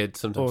naked.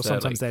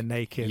 Sometimes they're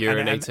naked,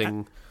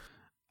 urinating.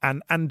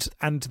 And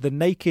the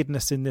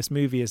nakedness in this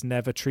movie is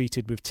never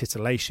treated with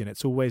titillation.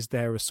 It's always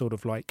there as sort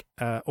of like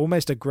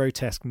almost a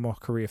grotesque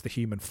mockery of the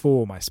human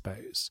form, I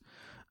suppose,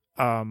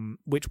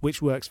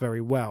 which works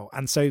very well.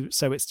 And so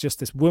it's just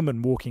this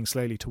woman walking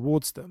slowly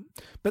towards them,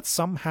 but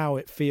somehow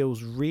it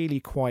feels really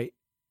quite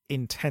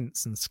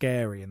intense and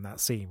scary in that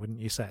scene, wouldn't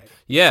you say?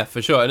 Yeah,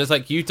 for sure. And it's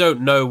like you don't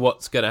know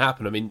what's going to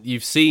happen. I mean,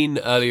 you've seen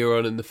earlier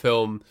on in the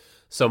film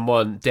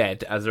someone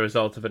dead as a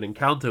result of an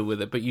encounter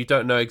with it, but you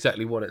don't know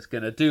exactly what it's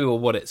going to do or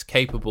what it's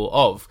capable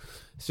of.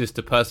 It's just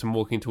a person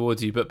walking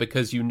towards you, but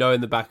because you know in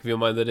the back of your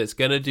mind that it's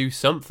going to do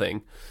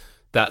something,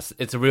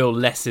 it's a real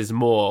less is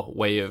more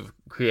way of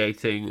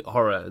creating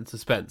horror and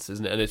suspense,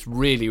 isn't it? And it's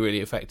really, really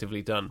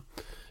effectively done.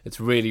 It's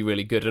really,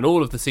 really good. And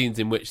all of the scenes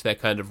in which they're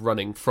kind of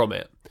running from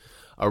it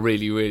are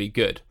really, really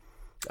good.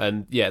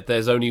 And yeah,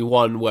 there's only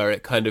one where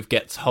it kind of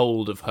gets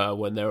hold of her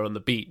when they're on the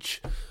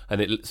beach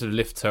and it sort of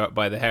lifts her up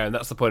by the hair, and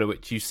that's the point at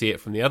which you see it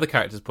from the other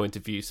character's point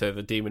of view, so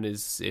the demon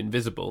is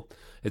invisible.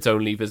 It's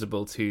only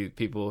visible to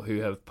people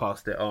who have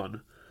passed it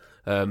on.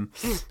 And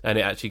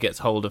it actually gets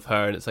hold of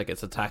her and it's like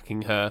it's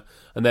attacking her.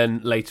 And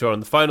then later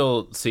on, the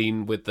final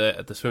scene with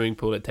at the swimming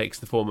pool, it takes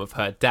the form of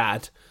her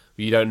dad.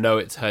 You don't know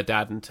it's her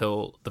dad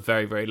until the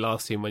very, very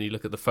last scene when you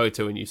look at the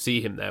photo and you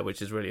see him there,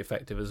 which is really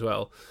effective as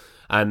well.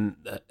 And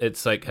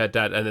it's like her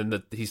dad, and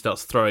then he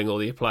starts throwing all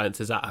the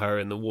appliances at her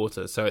in the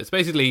water. So it's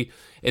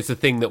a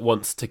thing that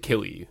wants to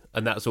kill you,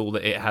 and that's all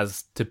that it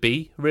has to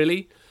be,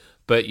 really.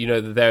 But you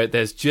know,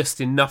 there's just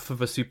enough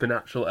of a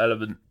supernatural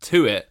element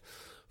to it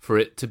for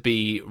it to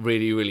be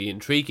really, really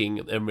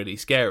intriguing and really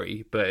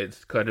scary, but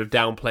it's kind of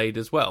downplayed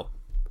as well.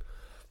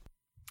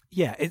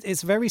 Yeah,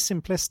 it's very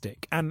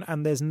simplistic,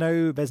 and there's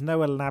no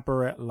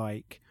elaborate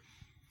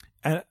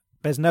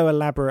there's no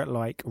elaborate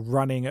like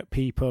running at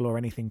people or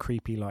anything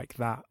creepy like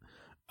that.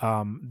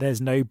 There's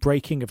no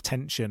breaking of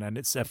tension, and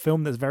it's a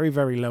film that's very,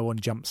 very low on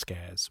jump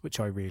scares, which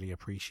I really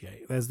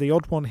appreciate. There's the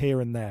odd one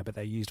here and there, but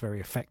they're used very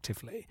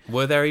effectively.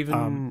 Were there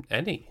even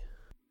any?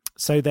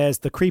 So there's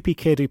the creepy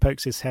kid who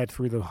pokes his head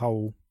through the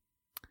hole.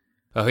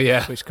 Oh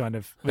yeah, which kind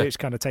of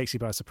takes you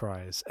by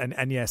surprise,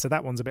 and yeah, so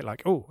that one's a bit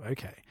like, oh,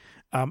 okay.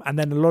 And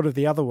then a lot of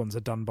the other ones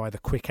are done by the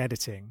quick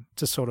editing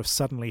to sort of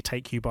suddenly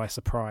take you by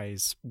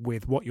surprise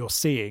with what you're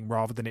seeing,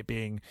 rather than it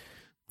being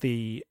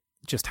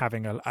just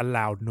having a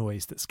loud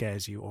noise that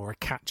scares you, or a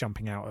cat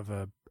jumping out of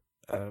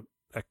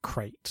a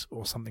crate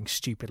or something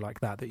stupid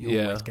like that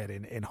you always get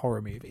in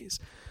horror movies.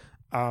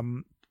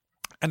 And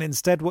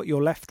instead what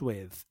you're left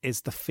with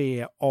is the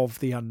fear of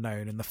the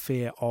unknown and the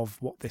fear of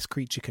what this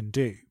creature can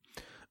do.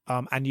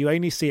 And you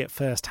only see it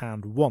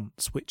firsthand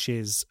once, which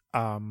is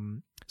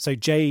so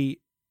Jay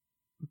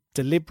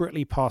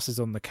deliberately passes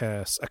on the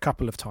curse a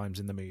couple of times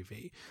in the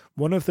movie.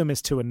 One of them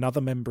is to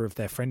another member of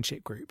their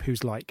friendship group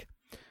who's like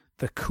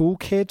the cool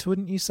kid,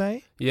 wouldn't you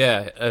say?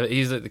 Yeah,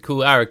 he's like the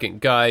cool, arrogant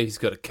guy. He's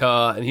got a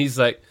car, and he's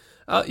like,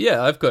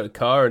 yeah, I've got a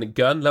car and a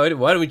gun. Why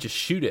don't we just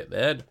shoot it,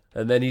 man?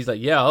 And then he's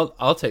like, yeah,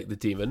 I'll take the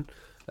demon.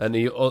 And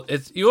you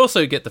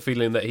also get the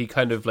feeling that he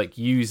kind of like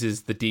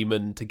uses the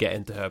demon to get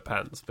into her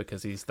pants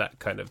because he's that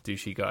kind of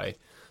douchey guy.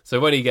 So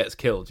when he gets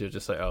killed, you're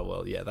just like, oh,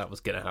 well, yeah, that was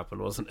going to happen,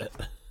 wasn't it?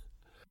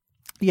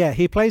 Yeah,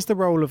 he plays the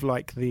role of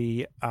like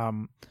the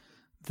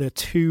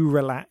too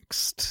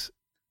relaxed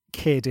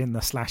kid in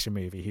the slasher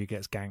movie who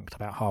gets ganked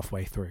about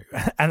halfway through.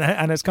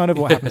 and it's kind of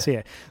what happens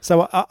here.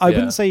 So I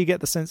wouldn't say you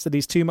get the sense that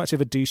he's too much of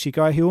a douchey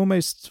guy. He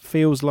almost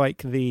feels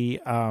like the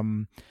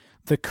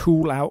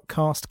cool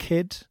outcast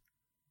kid,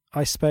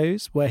 I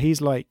suppose, where he's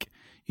like,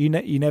 you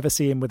never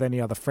see him with any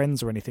other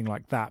friends or anything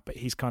like that, but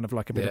he's kind of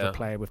like a bit of a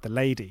player with the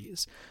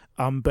ladies.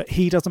 But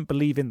he doesn't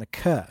believe in the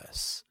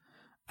curse.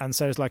 And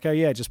so it's like, oh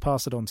yeah, just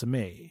pass it on to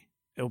me.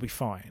 It'll be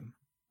fine.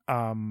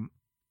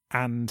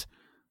 And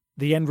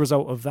the end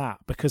result of that,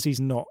 because he's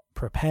not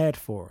prepared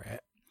for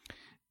it,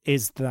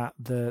 is that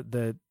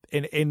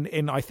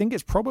in I think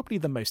it's probably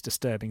the most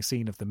disturbing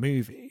scene of the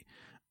movie,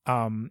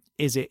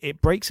 is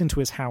it breaks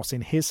into his house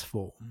in his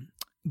form.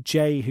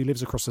 Jay, who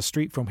lives across the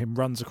street from him,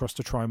 runs across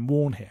to try and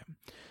warn him,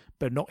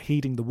 but not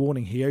heeding the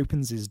warning, he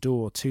opens his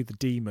door to the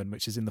demon,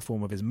 which is in the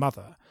form of his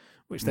mother,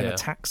 which then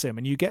attacks him.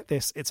 And you get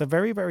this, it's a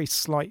very, very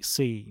slight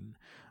scene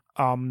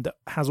that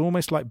has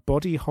almost like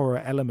body horror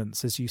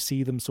elements as you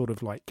see them sort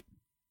of like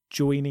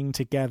joining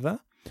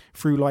together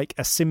through like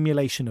a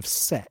simulation of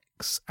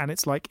sex. And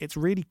it's like, it's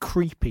really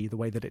creepy the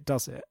way that it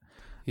does it.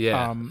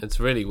 Yeah,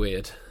 it's really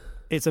weird.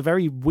 It's a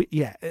very,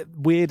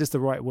 weird is the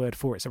right word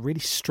for it. It's a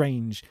really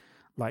strange,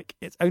 like,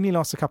 it only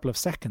lasts a couple of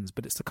seconds,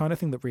 but it's the kind of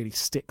thing that really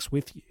sticks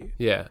with you.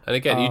 Yeah, and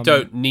again, you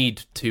don't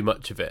need too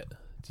much of it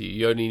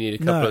You only need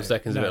a couple of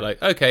seconds of it,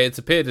 like, okay, it's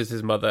appeared as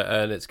his mother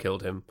and it's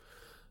killed him.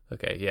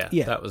 Okay, yeah,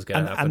 that was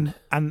going to happen.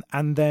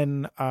 And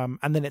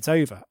then it's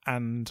over,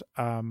 and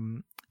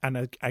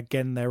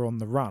again they're on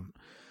the run,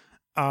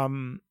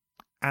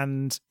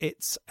 and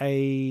it's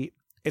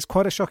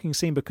quite a shocking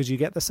scene because you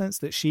get the sense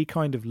that she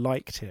kind of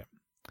liked him,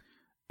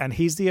 and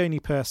he's the only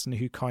person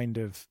who kind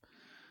of,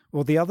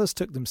 well, the others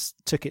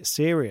took it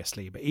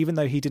seriously, but even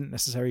though he didn't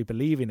necessarily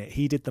believe in it,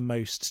 he did the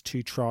most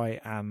to try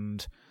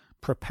and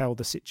propel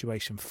the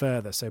situation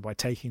further. So by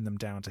taking them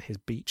down to his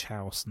beach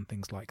house and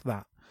things like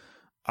that.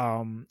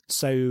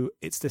 So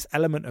it's this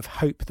element of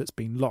hope that's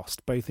been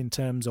lost, both in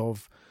terms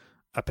of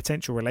a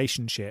potential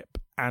relationship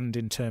and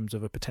in terms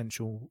of a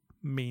potential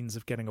means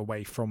of getting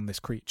away from this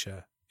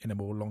creature in a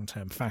more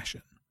long-term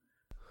fashion.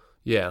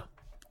 Yeah,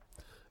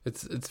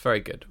 it's very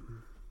good,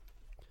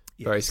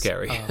 very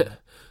scary.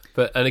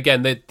 And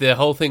again, the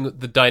whole thing,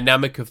 the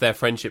dynamic of their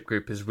friendship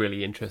group is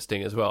really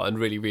interesting as well, and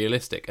really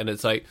realistic. And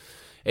it's like,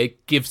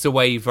 it gives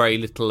away very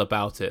little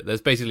about it.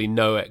 There's basically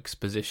no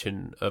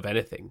exposition of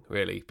anything,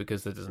 really,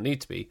 because there doesn't need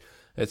to be.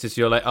 It's just,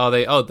 you're like,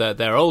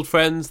 they're old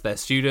friends, they're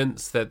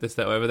students, they're this,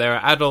 that, whatever. There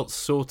are adults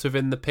sort of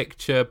in the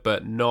picture,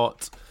 but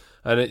not.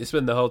 And you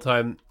spend the whole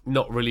time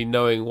not really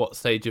knowing what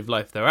stage of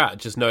life they're at,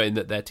 just knowing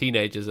that they're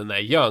teenagers and they're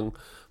young,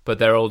 but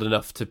they're old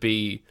enough to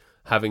be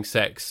having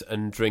sex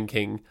and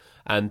drinking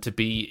and to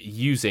be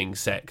using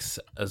sex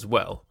as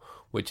well,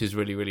 which is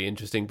really, really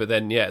interesting. But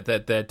then,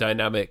 their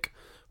dynamic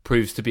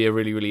proves to be a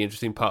really, really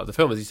interesting part of the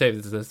film. As you say,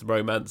 there's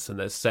romance and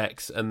there's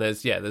sex, and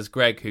there's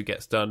Greg who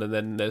gets done, and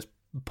then there's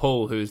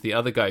Paul, who's the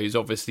other guy who's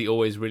obviously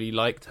always really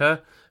liked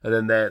her,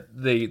 and then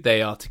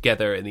they are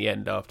together in the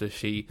end after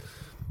she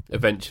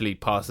eventually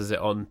passes it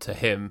on to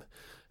him.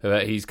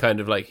 He's kind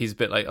of like, he's a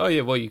bit like, oh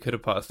yeah, well, you could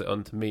have passed it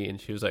on to me,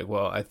 and she was like,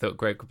 well, I thought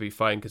Greg would be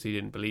fine because he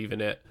didn't believe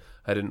in it,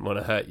 I didn't want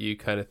to hurt you,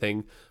 kind of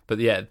thing. But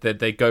yeah,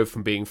 they go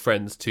from being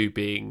friends to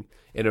being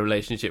in a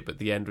relationship at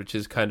the end, which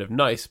is kind of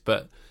nice,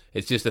 but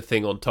it's just a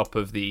thing on top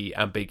of the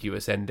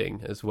ambiguous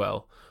ending as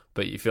well.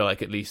 But you feel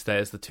like at least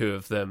there's the two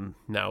of them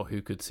now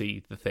who could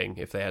see the thing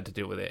if they had to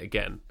deal with it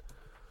again.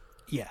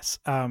 Yes.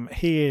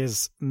 He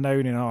is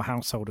known in our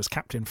household as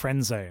Captain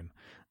Friendzone,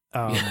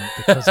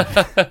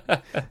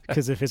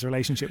 because of his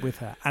relationship with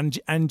her.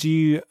 And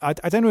you, I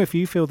don't know if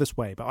you feel this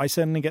way, but I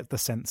certainly get the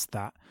sense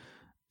that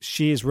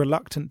she is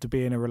reluctant to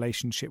be in a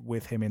relationship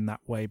with him in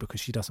that way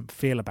because she doesn't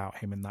feel about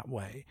him in that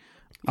way.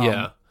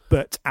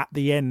 But at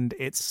the end,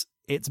 it's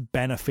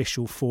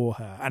beneficial for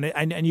her,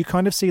 and you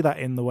kind of see that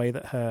in the way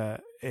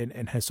that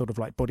in her sort of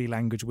like body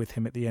language with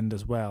him at the end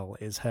as well,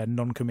 is her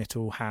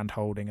non-committal hand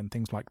holding and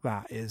things like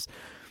that. Is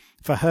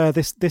for her,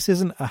 this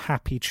isn't a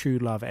happy true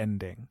love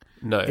ending.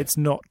 No, it's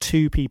not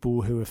two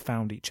people who have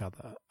found each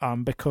other.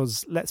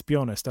 Because let's be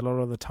honest, a lot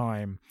of the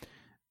time,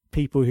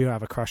 people who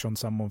have a crush on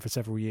someone for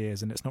several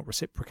years and it's not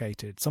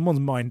reciprocated, someone's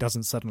mind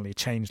doesn't suddenly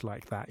change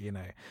like that, you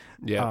know.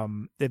 Yeah.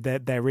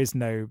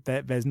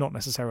 There's not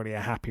necessarily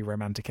a happy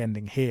romantic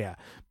ending here,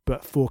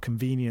 but for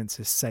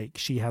convenience's sake,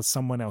 she has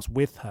someone else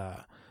with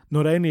her.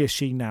 Not only is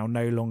she now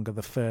no longer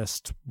the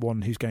first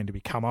one who's going to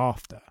become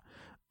after,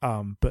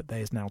 but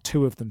there's now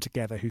two of them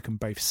together who can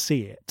both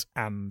see it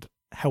and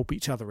help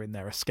each other in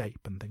their escape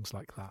and things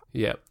like that.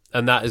 Yeah,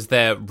 and that is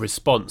their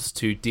response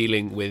to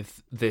dealing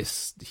with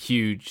this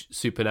huge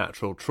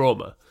supernatural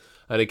trauma.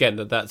 And again,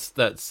 that's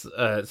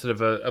sort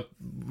of a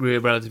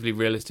relatively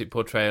realistic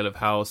portrayal of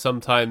how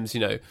sometimes, you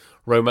know,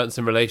 romance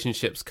and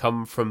relationships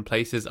come from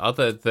places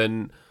other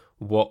than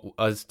what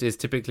is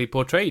typically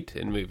portrayed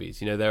in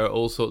movies. You know, there are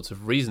all sorts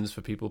of reasons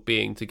for people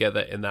being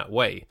together in that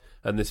way,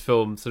 and this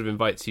film sort of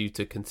invites you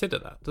to consider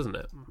that, doesn't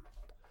it?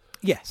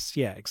 Yes,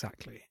 yeah,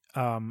 exactly.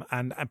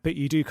 But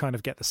you do kind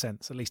of get the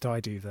sense, at least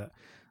I do, that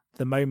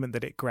the moment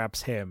that it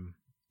grabs him,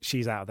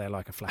 she's out of there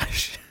like a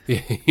flash.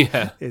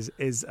 Yeah.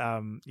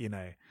 You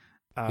know.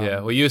 Yeah.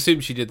 Well, you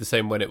assume she did the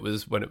same when it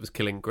was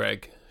killing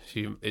Greg.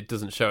 It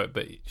doesn't show it,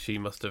 but she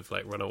must have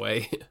like run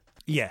away.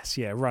 Yes,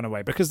 yeah, run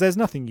away, because there's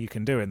nothing you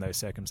can do in those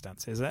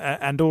circumstances.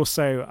 And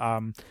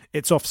also,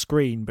 it's off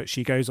screen, but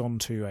she goes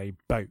onto a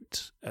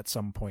boat at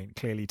some point,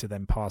 clearly to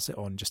then pass it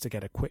on just to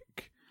get a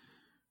quick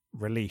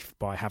relief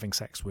by having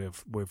sex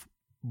with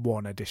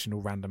one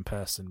additional random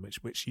person,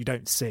 which you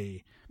don't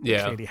see.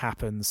 Clearly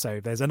happens.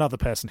 So there's another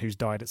person who's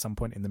died at some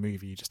point in the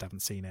movie, you just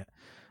haven't seen it.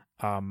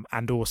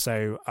 And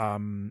also,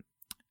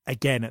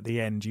 again at the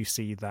end, you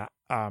see that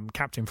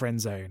Captain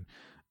Friendzone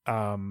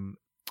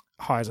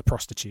hires a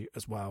prostitute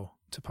as well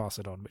to pass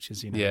it on, which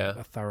is, you know,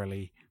 a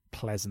thoroughly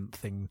pleasant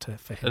thing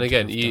for him. And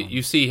again,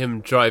 you see him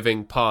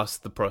driving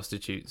past the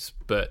prostitutes,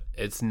 but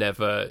it's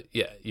never,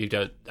 you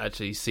don't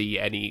actually see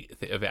any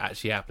of it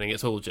actually happening.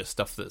 It's all just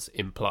stuff that's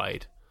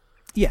implied.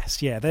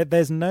 Yes, yeah.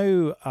 There's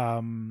no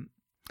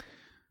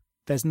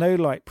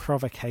like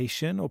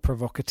provocation or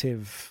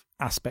provocative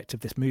aspect of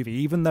this movie,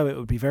 even though it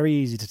would be very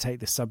easy to take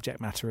this subject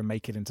matter and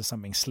make it into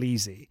something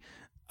sleazy.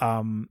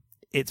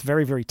 It's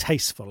very, very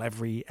tasteful,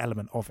 every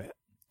element of it,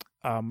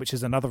 which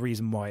is another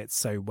reason why it's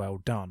so well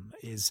done,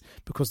 is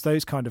because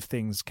those kind of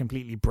things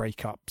completely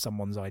break up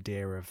someone's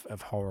idea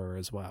of horror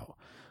as well.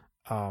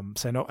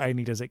 So not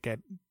only does it get,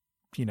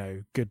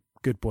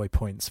 good boy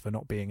points for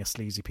not being a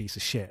sleazy piece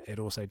of shit, it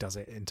also does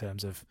it in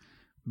terms of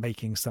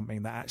making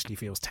something that actually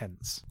feels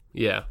tense.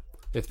 Yeah.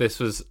 If this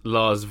was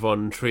Lars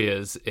von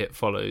Trier's It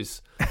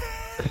Follows,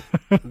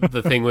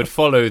 the thing would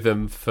follow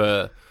them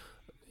for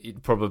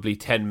probably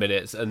 10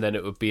 minutes, and then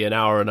it would be an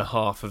hour and a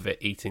half of it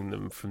eating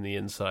them from the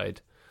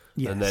inside,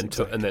 Yes, and then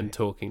exactly. and then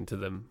talking to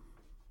them.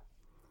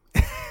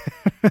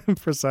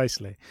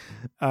 Precisely.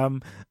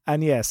 And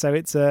yeah, so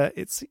it's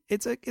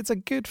a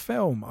good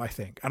film, I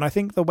think, and I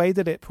think the way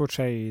that it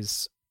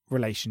portrays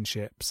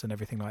relationships and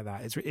everything like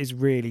that is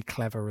really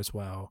clever as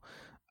well.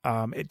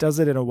 It does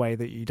it in a way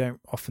that you don't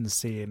often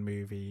see in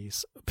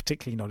movies,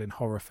 particularly not in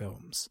horror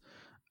films.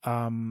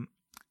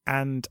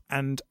 And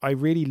I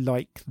really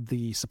like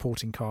the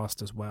supporting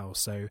cast as well.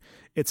 So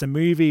it's a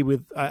movie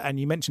with, and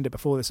you mentioned it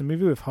before, it's a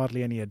movie with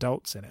hardly any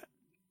adults in it.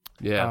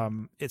 Yeah.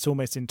 It's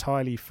almost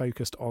entirely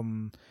focused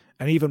on,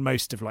 and even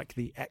most of like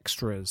the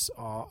extras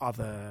are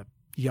other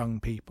young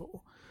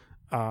people.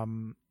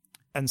 And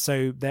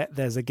so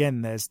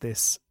there's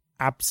this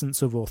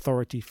absence of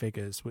authority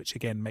figures, which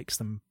again makes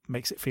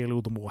it feel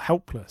all the more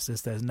helpless,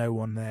 as there's no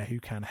one there who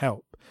can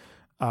help.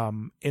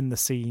 In the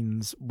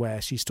scenes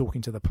where she's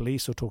talking to the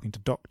police or talking to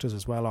doctors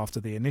as well after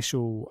the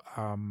initial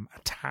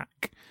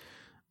attack,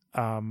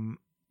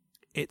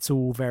 it's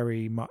all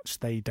very much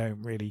they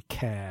don't really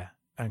care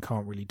and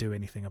can't really do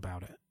anything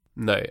about it.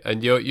 No,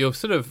 and you're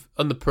sort of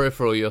on the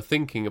peripheral. You're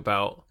thinking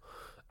about,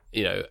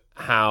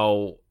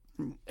 how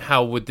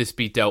would this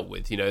be dealt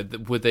with?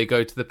 Would they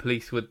go to the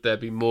police? Would there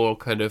be more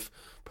kind of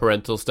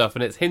parental stuff?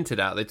 And it's hinted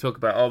at. They talk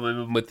about, my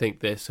mum would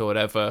think this or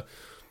whatever.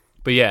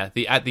 But yeah,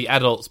 the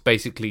adults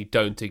basically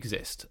don't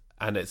exist,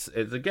 and it's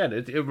again,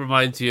 it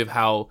reminds you of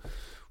how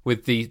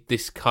with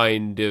this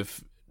kind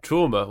of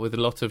trauma, with a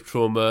lot of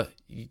trauma,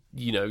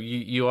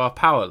 you are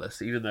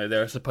powerless, even though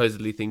there are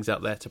supposedly things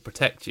out there to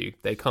protect you.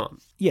 They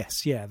can't.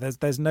 Yes, yeah.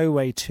 There's no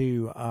way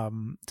to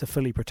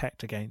fully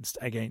protect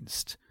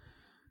against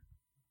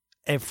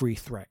every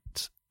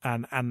threat,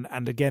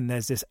 and again,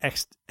 there's this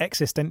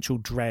existential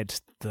dread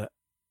that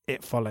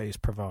It Follows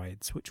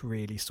provides, which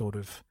really sort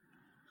of,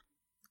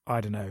 I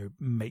don't know,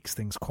 makes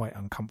things quite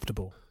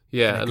uncomfortable.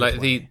 Yeah, and like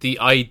the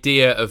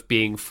idea of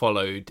being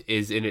followed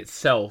is in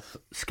itself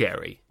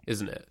scary,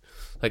 isn't it?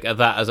 Like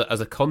that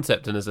as a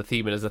concept and as a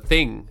theme and as a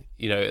thing,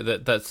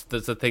 that's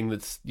a thing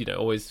that's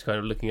always kind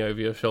of looking over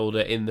your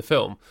shoulder in the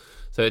film.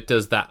 So it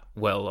does that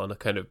well on a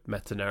kind of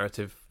meta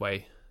narrative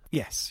way.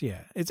 Yes,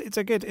 yeah, it's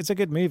a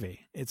good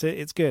movie.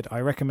 It's good. I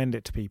recommend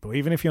it to people,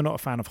 even if you're not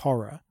a fan of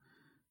horror.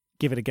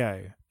 Give it a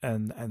go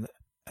and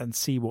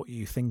see what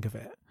you think of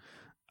it.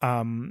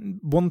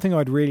 One thing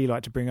I'd really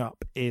like to bring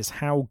up is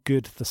how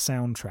good the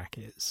soundtrack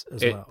is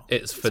as well.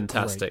 It's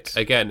fantastic.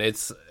 Great. Again,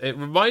 it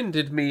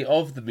reminded me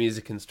of the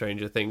music in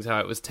Stranger Things, how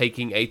it was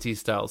taking 80s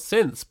style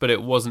synths, but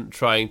it wasn't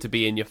trying to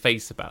be in your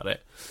face about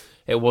it.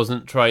 It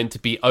wasn't trying to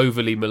be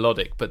overly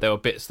melodic, but there were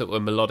bits that were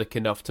melodic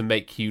enough to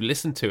make you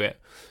listen to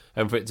it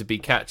and for it to be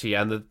catchy.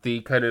 And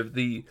the kind of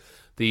the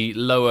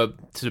lower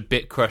sort of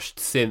bit crushed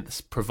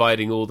synths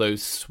providing all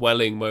those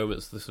swelling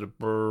moments, the sort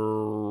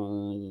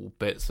of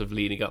bits of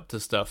leading up to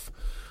stuff,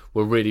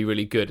 were really,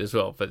 really good as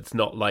well. But it's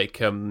not like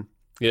sort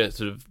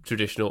of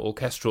traditional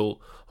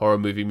orchestral horror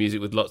movie music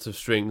with lots of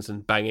strings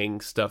and banging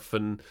stuff,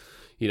 and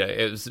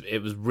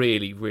it was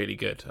really, really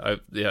good. I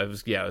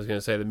was going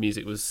to say the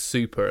music was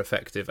super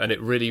effective, and it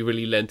really,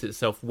 really lent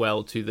itself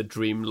well to the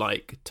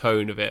dreamlike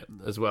tone of it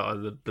as well,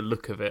 and the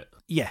look of it.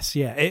 Yes,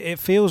 yeah, it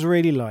feels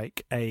really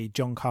like a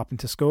John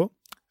Carpenter score,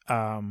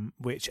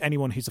 which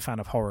anyone who's a fan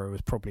of horror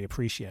would probably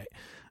appreciate.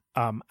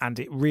 And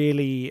it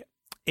really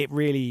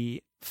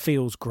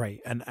feels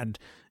great, and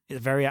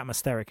it's very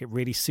atmospheric. It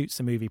really suits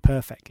the movie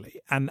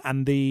perfectly.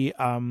 And the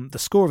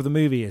score of the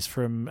movie is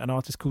from an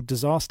artist called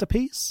Disaster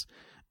Piece,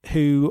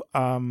 who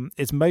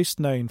is most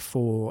known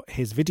for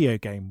his video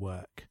game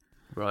work.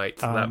 Right,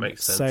 that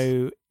makes sense.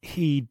 So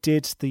he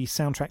did the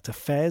soundtrack to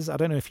Fez. I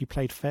don't know if you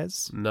played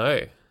Fez.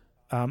 No.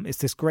 It's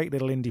this great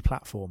little indie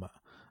platformer.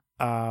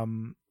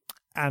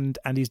 And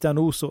he's done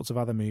all sorts of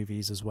other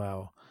movies as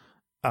well.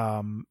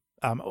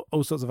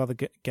 All sorts of other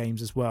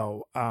games as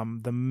well.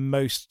 The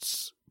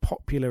most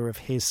popular of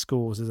his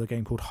scores is a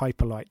game called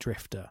Hyperlight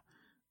Drifter,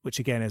 which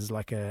again is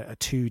like a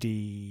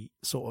 2D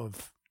sort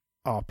of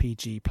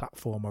RPG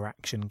platformer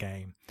action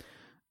game,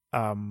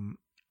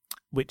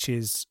 which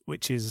is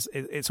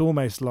it's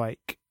almost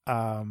like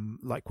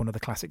one of the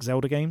classic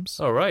Zelda games.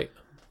 Oh, right.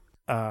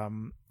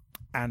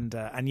 And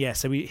yeah,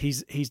 so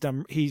he's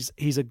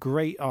a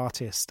great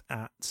artist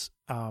at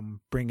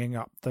bringing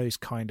up those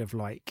kind of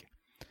like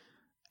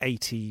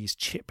 80s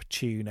chip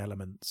tune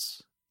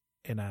elements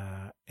in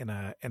a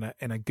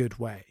good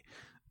way,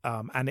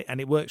 and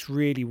it works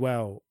really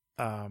well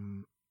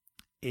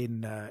in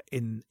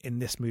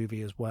this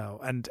movie as well.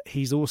 And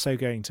he's also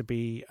going to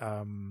be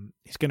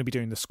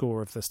doing the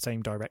score of the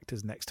same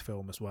director's next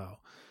film as well.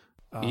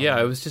 Yeah,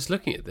 I was just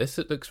looking at this.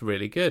 It looks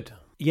really good.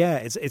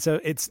 Yeah,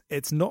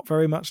 it's not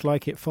very much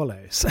like It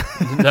Follows.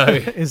 No,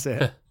 is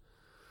it?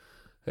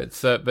 But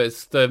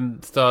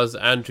stars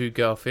Andrew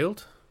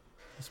Garfield.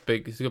 It's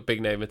big. He's got a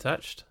big name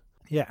attached.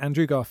 Yeah,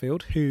 Andrew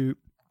Garfield, who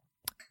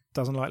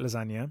doesn't like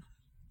lasagna.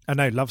 Oh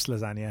no, loves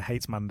lasagna,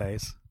 hates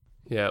Mondays.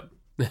 Yeah.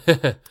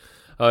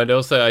 Oh, and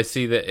also I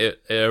see that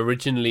it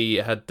originally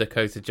had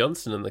Dakota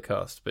Johnson in the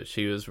cast, but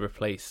she was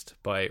replaced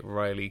by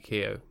Riley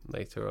Keough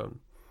later on.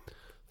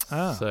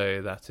 Ah.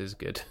 So that is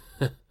good.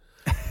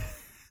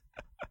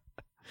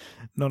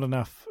 Not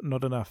enough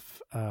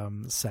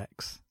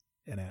sex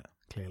in it,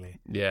 clearly.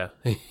 Yeah.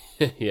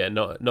 Yeah,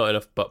 not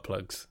enough butt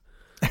plugs.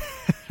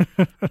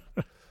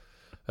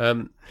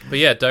 But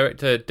yeah,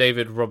 director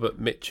David Robert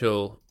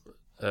Mitchell,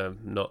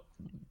 not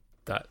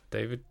that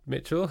David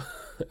Mitchell.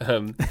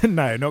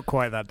 No, not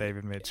quite that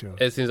David Mitchell.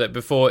 It seems like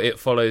before It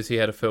Follows, he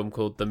had a film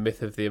called The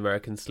Myth of the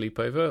American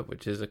Sleepover,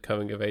 which is a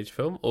coming-of-age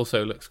film.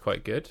 Also looks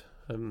quite good.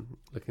 I'm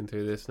looking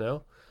through this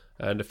now.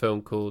 And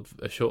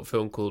a short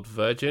film called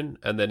Virgin,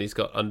 and then he's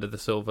got Under the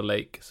Silver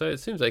Lake. So it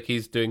seems like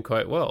he's doing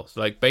quite well. So,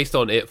 like, based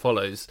on It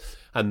Follows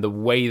and the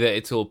way that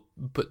it's all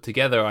put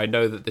together, I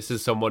know that this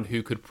is someone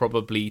who could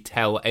probably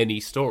tell any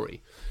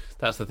story.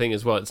 That's the thing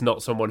as well. It's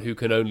not someone who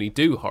can only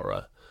do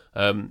horror.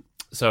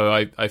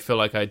 So I feel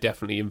like I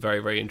definitely am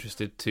very, very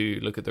interested to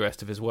look at the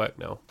rest of his work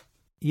now.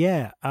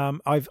 Yeah,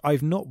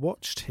 I've not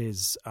watched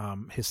his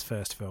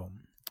first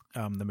film,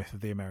 The Myth of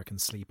the American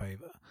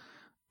Sleepover.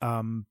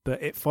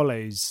 But It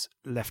Follows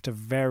left a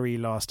very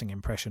lasting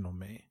impression on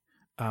me,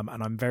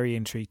 and I'm very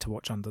intrigued to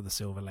watch Under the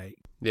Silver Lake.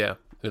 Yeah,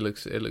 it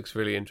looks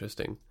really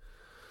interesting.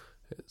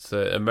 It's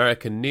an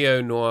American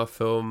neo-noir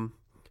film,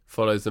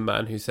 follows a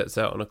man who sets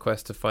out on a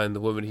quest to find the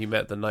woman he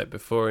met the night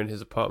before in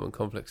his apartment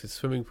complex's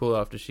swimming pool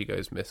after she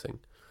goes missing.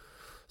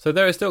 So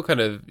there are still kind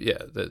of,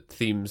 the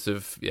themes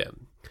of,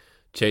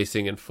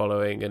 chasing and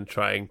following and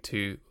trying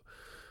to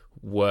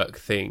work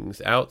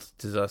things out.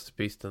 Disaster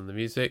Beast on the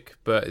music,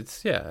 but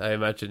it's I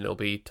imagine it'll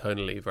be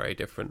tonally very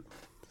different.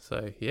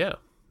 So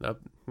I'm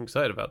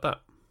excited about that.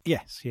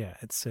 Yes,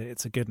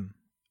 it's a good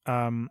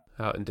one.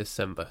 Out in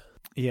December.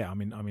 Yeah,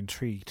 I'm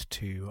intrigued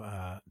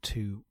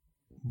to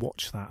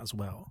watch that as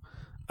well.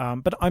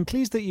 But I'm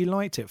pleased that you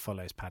liked It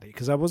Follows, Paddy,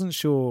 because I wasn't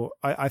sure.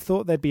 I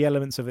thought there'd be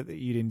elements of it that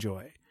you'd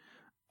enjoy,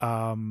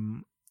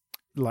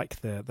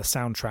 like the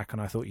soundtrack,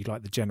 and I thought you'd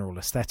like the general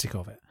aesthetic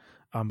of it.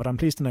 But I'm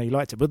pleased to know you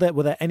liked it.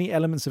 Were there any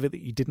elements of it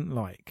that you didn't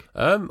like?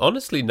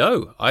 Honestly,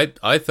 no. I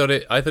thought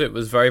it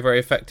was very, very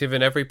effective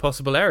in every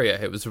possible area.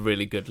 It was a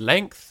really good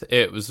length.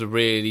 It was a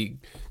really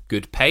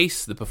good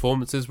pace. The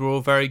performances were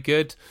all very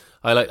good.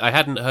 I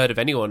hadn't heard of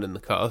anyone in the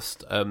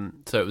cast,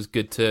 so it was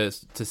good to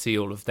see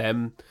all of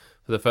them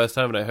for the first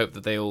time, and I hope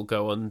that they all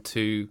go on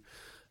to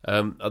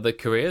other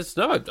careers.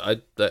 No,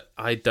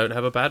 I don't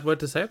have a bad word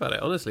to say about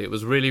it. Honestly, it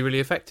was really,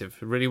 really effective.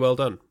 Really well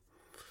done.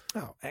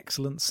 Oh,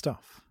 excellent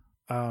stuff.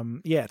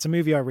 It's a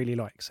movie I really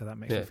like, so that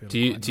makes me feel.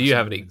 Do you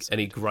have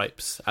any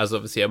gripes as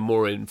obviously a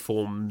more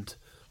informed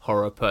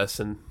horror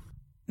person?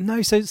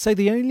 No, so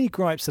the only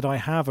gripes that I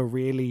have are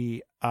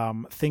really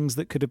things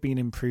that could have been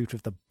improved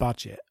with the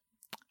budget.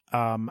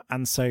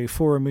 And so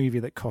for a movie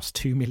that cost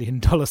 $2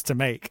 million to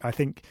make, I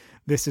think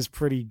this is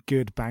pretty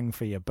good bang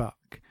for your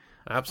buck.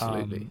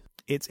 Absolutely.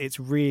 It's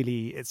a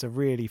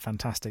really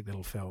fantastic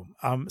little film.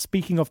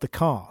 Speaking of the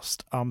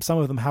cast, some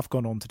of them have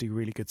gone on to do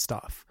really good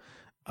stuff.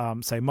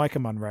 So Micah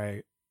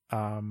Monroe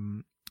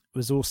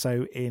was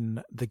also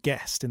in The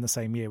Guest in the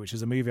same year, which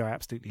is a movie I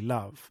absolutely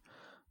love,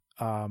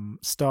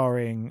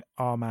 starring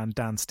our man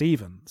Dan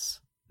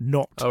Stevens,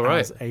 not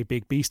as a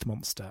big beast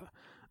monster,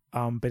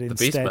 but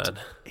instead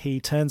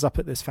he turns up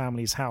at this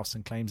family's house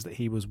and claims that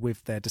he was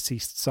with their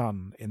deceased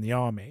son in the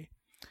army,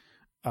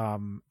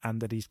 and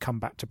that he's come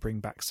back to bring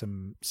back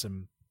some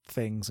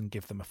things and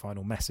give them a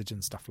final message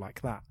and stuff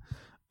like that.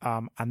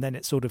 And then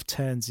it sort of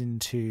turns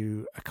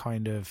into a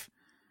kind of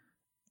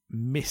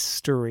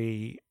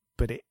mystery,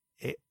 but it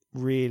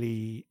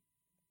really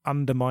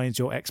undermines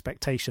your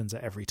expectations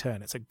at every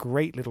turn. It's a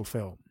great little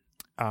film,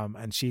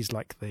 and she's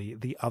like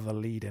the other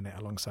lead in it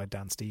alongside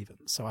Dan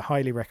Stevens, so I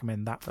highly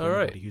recommend that for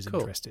anybody who's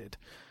interested.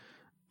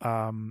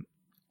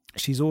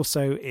 She's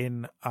also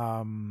in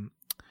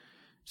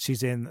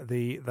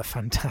the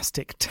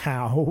fantastic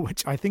Tao,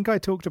 which I think I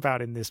talked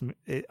about on this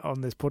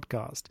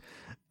podcast,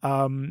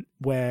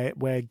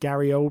 where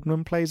Gary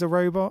Oldman plays a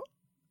robot.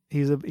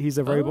 He's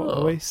a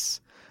robot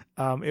voice.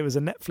 It was a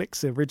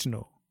Netflix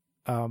original,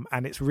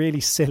 and it's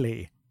really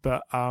silly,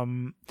 but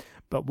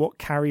what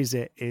carries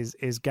it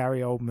is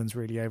Gary Oldman's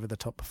really over the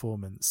top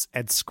performance,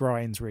 Ed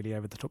Skrine's really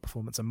over the top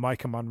performance, and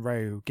Micah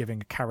Monroe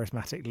giving a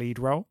charismatic lead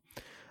role.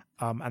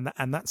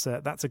 And that's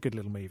a good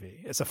little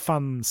movie. It's a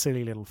fun,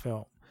 silly little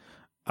film.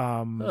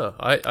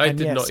 I'd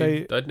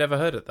never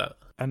heard of that.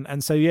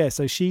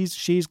 So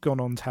she's gone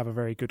on to have a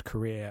very good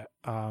career,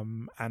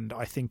 and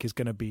I think is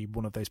going to be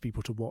one of those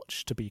people to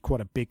watch to be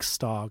quite a big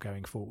star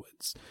going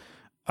forwards.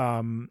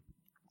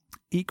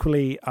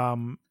 Equally,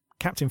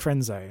 Captain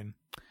Friendzone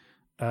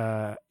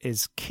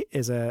is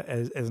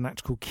an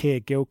actor called Keir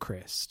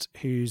Gilchrist,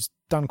 who's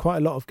done quite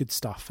a lot of good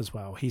stuff as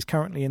well. He's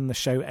currently in the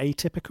show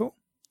Atypical.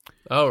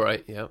 Oh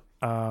right, yeah.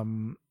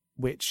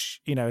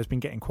 Which has been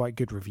getting quite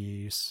good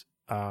reviews.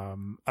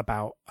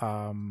 about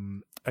a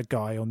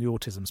guy on the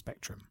autism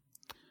spectrum.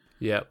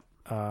 Yeah.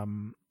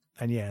 And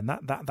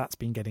that's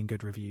been getting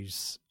good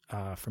reviews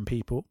from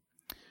people.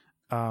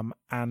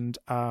 And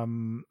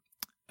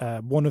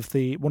one of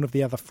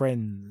the other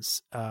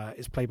friends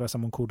is played by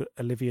someone called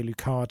Olivia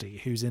Lucardi,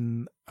 who's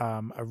in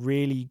a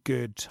really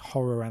good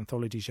horror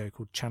anthology show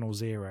called Channel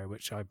Zero,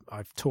 which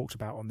I've talked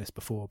about on this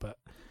before. But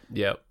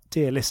Yeah.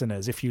 dear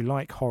listeners, if you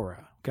like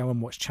horror, go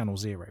and watch Channel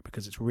Zero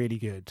because it's really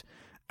good.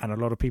 And a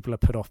lot of people are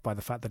put off by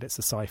the fact that it's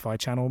a Sci-Fi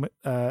Channel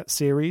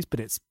series, but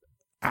it's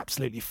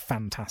absolutely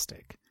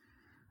fantastic.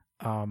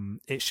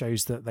 It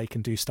shows that they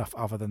can do stuff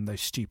other than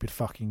those stupid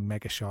fucking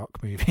Mega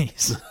Shark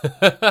movies.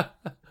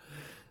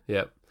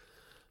 Yep.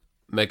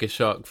 Mega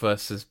Shark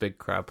versus Big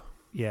Crab.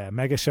 Yeah,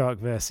 Mega Shark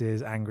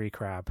versus Angry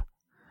Crab.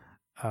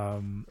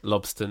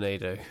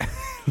 Lobsternado.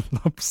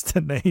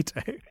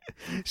 Lobsternado.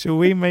 Shall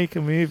we make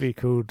a movie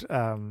called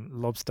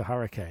Lobster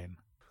Hurricane?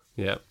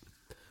 Yep.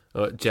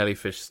 Or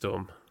Jellyfish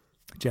Storm.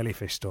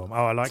 Jellyfish Storm.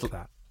 Oh, I like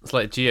that. It's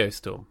like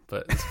Geostorm,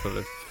 but it's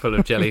full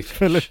of jellyfish.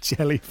 Full of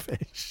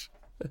jellyfish.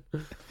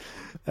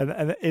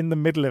 and in the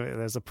middle of it,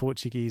 there's a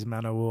Portuguese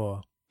man o'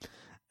 war,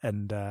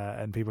 and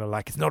people are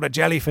like, "It's not a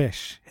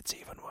jellyfish; it's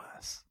even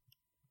worse."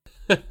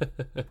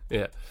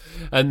 Yeah,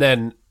 and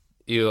then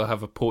you'll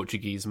have a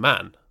Portuguese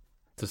man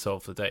to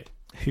solve the day,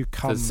 who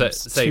comes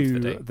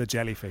save the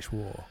jellyfish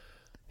war.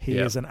 He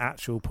is an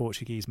actual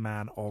Portuguese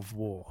man of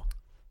war.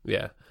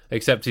 Yeah,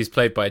 except he's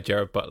played by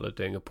Jared Butler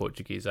doing a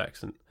Portuguese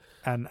accent.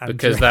 And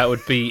because that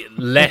would be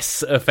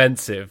less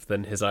offensive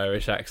than his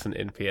Irish accent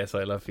in P.S.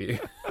 I Love You.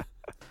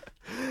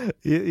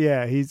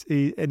 Yeah,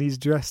 he's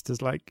dressed as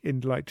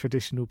in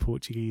traditional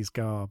Portuguese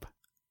garb,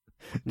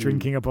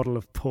 drinking a bottle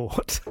of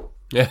port.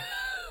 Yeah.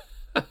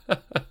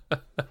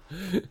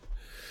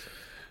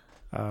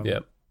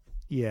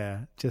 Yeah,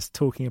 just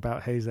talking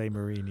about Jose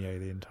Mourinho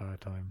the entire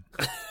time.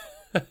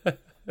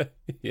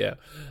 Yeah,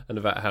 and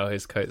about how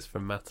his coat's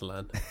from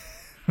Matalan.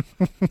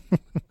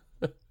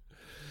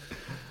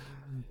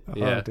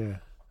 Yeah. Oh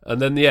dear.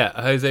 And then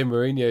Jose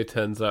Mourinho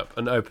turns up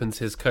and opens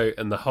his coat,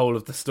 and the whole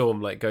of the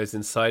storm goes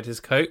inside his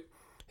coat,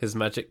 his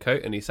magic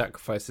coat, and he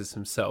sacrifices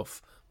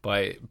himself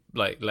by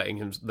letting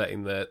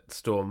the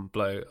storm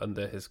blow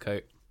under his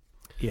coat.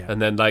 Yeah.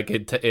 And then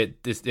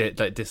it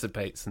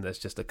dissipates, and there's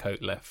just a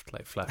coat left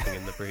flapping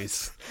in the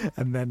breeze.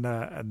 and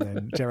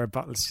then Jared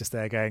Butler's just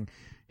there going,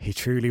 "He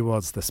truly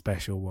was the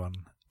special one."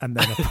 And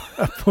then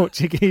a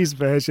Portuguese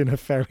version of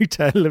Fairy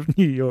Tale of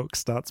New York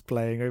starts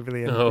playing over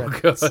the end. Oh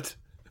God.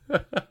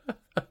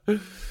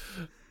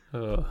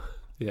 Oh,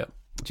 yeah.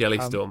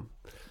 Jellystorm.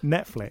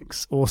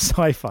 Netflix or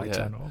Sci-Fi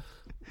Channel.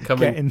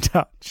 Get in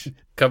touch.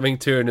 Coming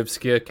to an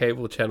obscure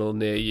cable channel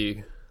near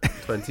you.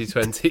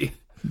 2020.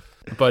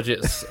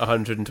 Budget's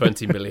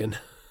 120 million.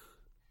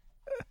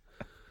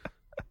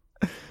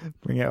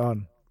 Bring it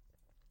on.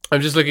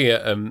 I'm just looking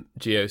at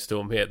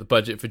Geostorm here. The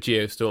budget for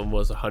Geostorm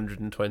was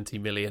 120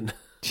 million.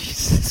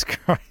 Jesus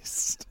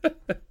Christ.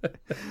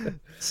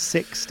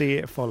 60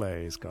 It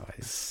Follows,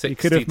 guys. 60 you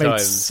could have made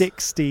times.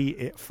 60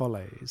 It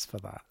Follows for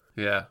that.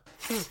 Yeah.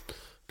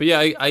 But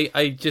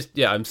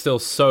I'm still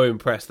so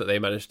impressed that they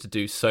managed to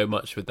do so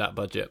much with that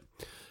budget.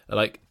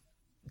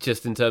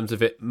 Just in terms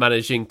of it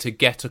managing to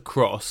get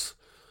across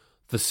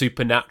the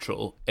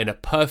supernatural in a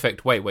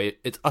perfect way, where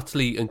it's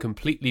utterly and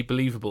completely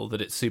believable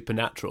that it's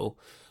supernatural,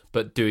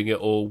 but doing it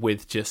all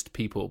with just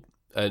people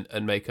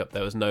and makeup.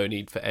 There was no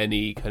need for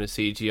any kind of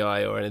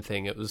CGI or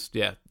anything. It was,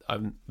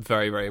 I'm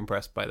very, very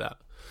impressed by that.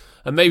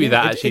 And maybe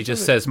that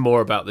just says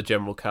more about the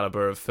general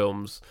caliber of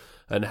films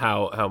and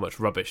how much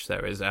rubbish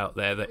there is out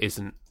there that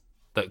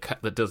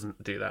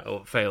doesn't do that,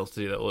 or fails to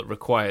do that, or it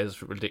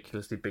requires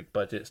ridiculously big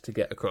budgets to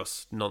get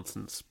across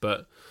nonsense.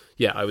 But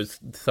I was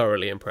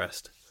thoroughly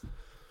impressed.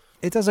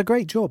 It does a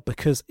great job,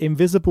 because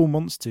invisible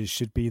monsters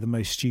should be the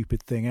most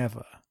stupid thing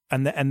ever.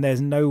 And there's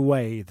no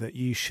way that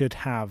you should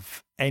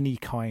have any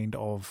kind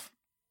of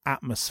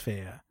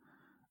atmosphere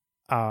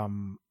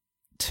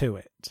to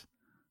it.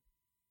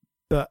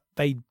 But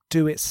they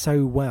do it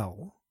so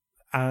well.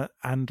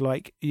 And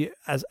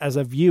as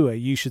a viewer,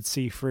 you should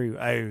see through,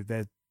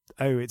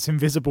 it's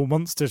invisible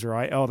monsters,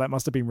 right? Oh, that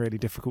must have been really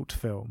difficult to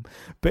film.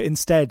 But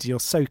instead, you're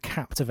so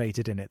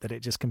captivated in it that it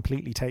just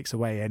completely takes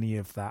away any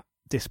of that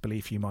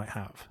disbelief you might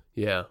have.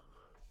 Yeah.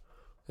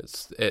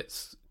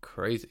 It's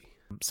crazy.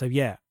 So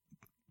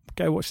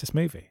go watch this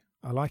movie.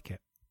 I like it.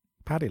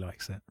 Paddy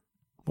likes it.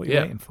 What are you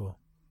waiting for?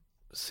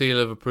 Seal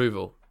of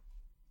approval.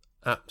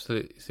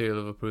 Absolute seal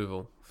of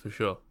approval, for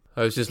sure.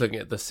 I was just looking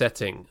at the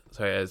setting.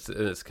 Sorry,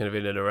 it's kind of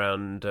in and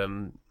around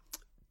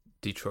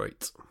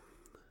Detroit.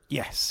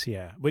 Yes,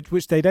 yeah.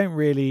 Which they don't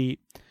really...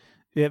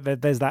 Yeah,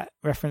 there's that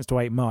reference to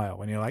 8 Mile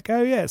when you're like,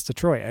 oh yeah, it's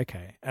Detroit,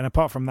 okay. And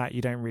apart from that,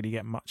 you don't really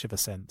get much of a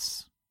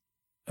sense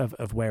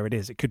of where it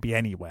is. It could be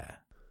anywhere.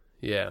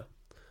 Yeah.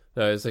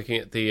 No, I was looking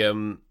at the...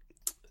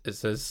 it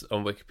says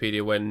on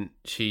Wikipedia when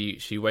she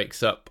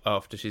wakes up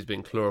after she's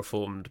been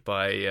chloroformed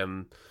by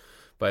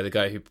the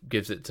guy who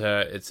gives it to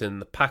her. It's in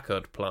the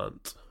Packard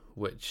plant,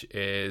 which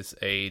is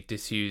a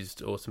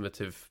disused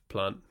automotive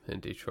plant in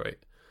Detroit.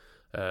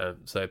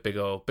 So big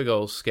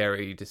old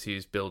scary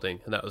disused building,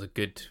 and that was a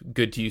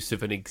good use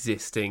of an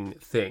existing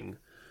thing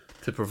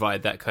to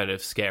provide that kind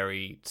of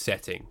scary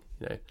setting.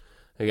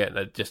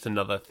 Again, just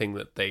another thing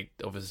that they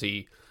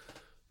obviously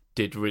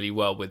did really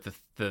well with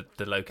the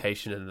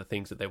location and the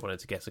things that they wanted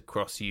to get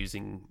across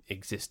using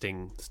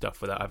existing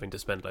stuff without having to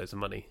spend loads of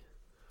money.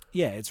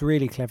 Yeah, it's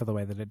really clever the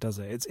way that it does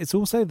it. It's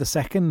also the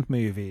second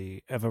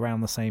movie of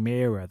around the same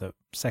era, the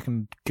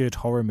second good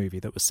horror movie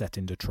that was set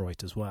in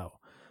Detroit as well.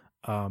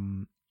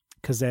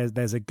 Because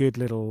there's a good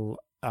little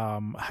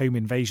home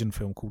invasion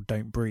film called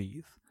Don't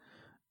Breathe,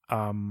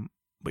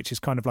 which is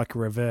kind of like a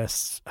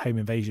reverse home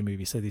invasion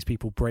movie. So these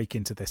people break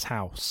into this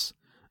house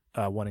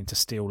wanting to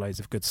steal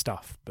loads of good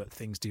stuff, but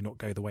things do not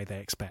go the way they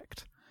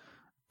expect.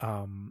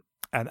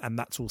 And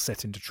that's all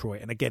set in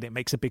Detroit. And again, it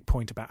makes a big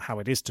point about how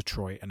it is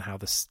Detroit and how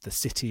the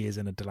city is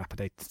in a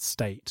dilapidated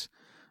state,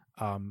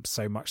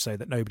 so much so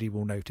that nobody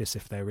will notice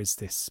if there is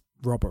this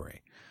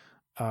robbery.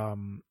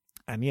 And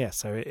yeah,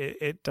 so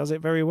it does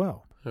it very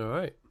well. All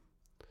right,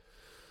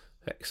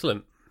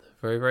 excellent,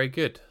 very, very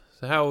good.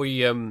 So how are we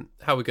going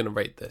to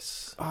rate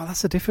this? Oh,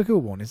 that's a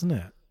difficult one, isn't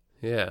it?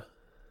 Yeah.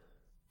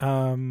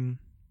 I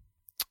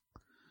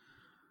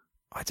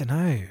don't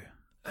know.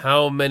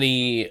 How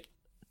many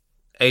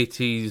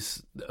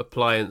 80s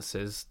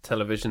appliances,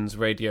 televisions,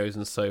 radios,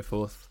 and so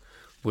forth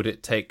would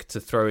it take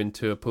to throw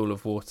into a pool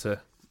of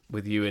water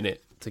with you in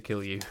it to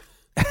kill you?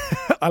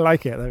 I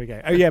like it. There we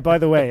go. Oh, yeah, by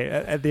the way,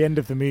 at the end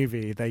of the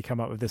movie, they come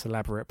up with this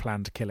elaborate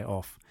plan to kill it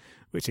off,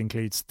 which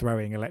includes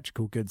throwing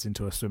electrical goods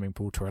into a swimming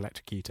pool to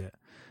electrocute it,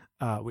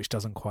 which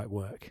doesn't quite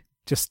work.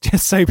 Just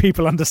so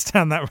people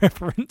understand that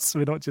reference,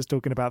 we're not just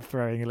talking about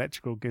throwing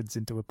electrical goods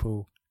into a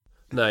pool.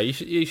 No, you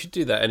should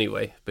do that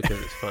anyway, because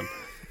it's fun.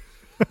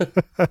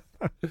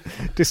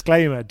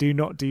 Disclaimer: do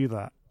not do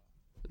that.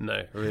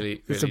 No,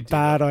 really, it's a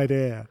bad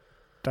idea.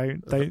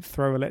 Don't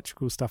throw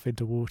electrical stuff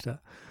into water.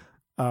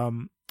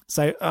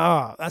 So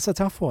that's a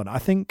tough one. I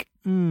think.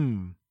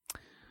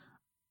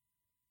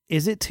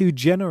 Is it too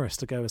generous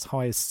to go as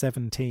high as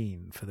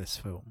 17 for this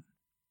film?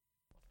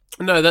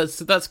 No,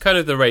 that's kind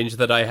of the range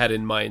that I had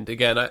in mind.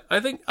 Again, I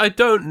think I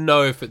don't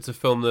know if it's a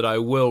film that I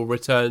will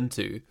return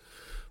to,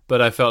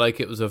 but I felt like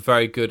it was a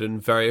very good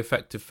and very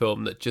effective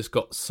film that just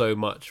got so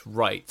much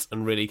right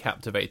and really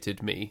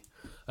captivated me.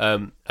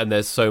 And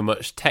there's so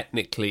much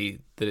technically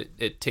that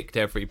it ticked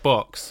every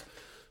box.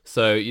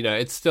 So,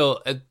 it's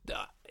still...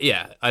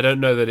 I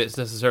don't know that it's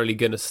necessarily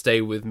going to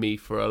stay with me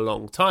for a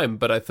long time,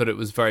 but I thought it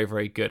was very,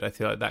 very good. I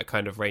feel like that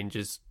kind of range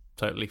is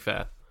totally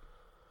fair.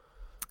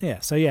 Yeah,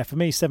 so yeah, for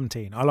me,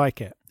 17. I like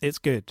it. It's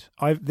good.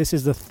 This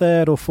is the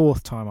third or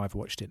fourth time I've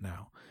watched it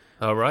now.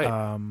 All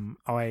right.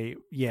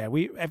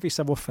 We every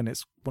so often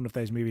it's one of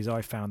those movies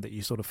I found that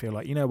you sort of feel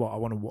like, you know what, I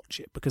want to watch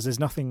it because there's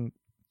nothing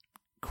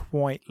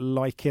quite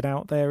like it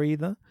out there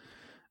either.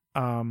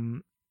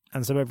 And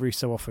so every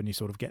so often you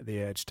sort of get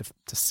the urge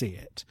to see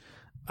it.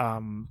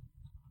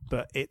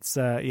 But it's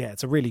a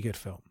really good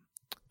film.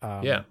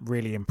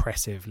 Really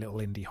impressive little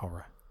indie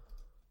horror.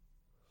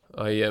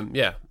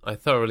 I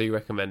thoroughly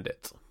recommend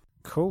it.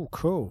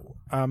 Cool.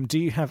 Do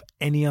you have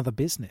any other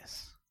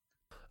business?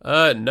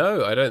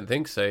 No, I don't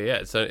think so.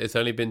 Yeah, it's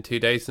only been 2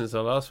 days since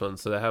our last one,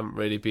 so there haven't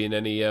really been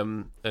any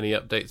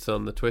updates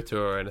on the Twitter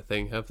or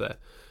anything, have there?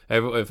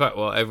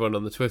 Everyone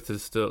on the Twitter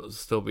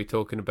still be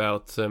talking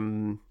about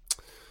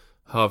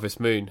Harvest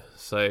Moon.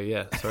 So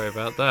yeah, sorry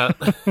about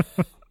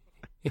that.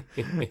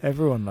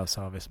 Everyone loves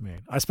Harvest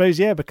Moon, I suppose.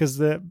 Yeah,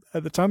 because at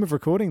the time of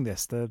recording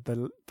this,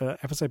 the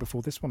episode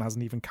before this one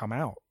hasn't even come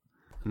out.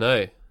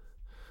 No,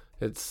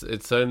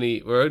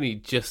 we're only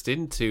just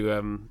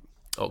into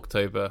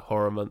October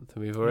horror month,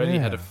 and we've already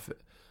had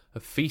a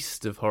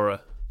feast of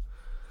horror.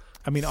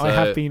 I mean, I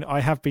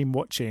have been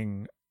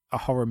watching a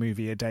horror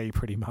movie a day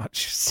pretty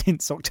much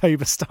since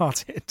October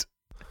started.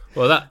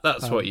 Well,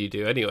 that's what you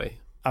do anyway.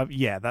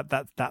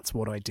 That's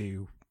what I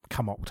do.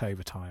 Come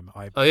October time.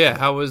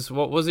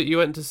 What was it you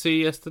went to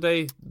see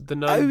yesterday? The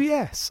Nun? Oh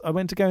yes, I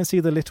went to go and see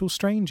The Little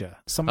Stranger,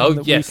 something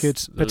that we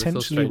could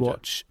potentially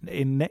watch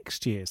in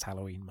next year's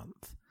Halloween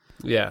month.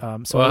 Yeah. I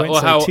won't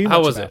say too much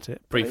how was about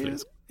it. Briefly,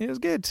 it was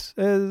good.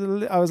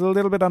 I was a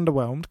little bit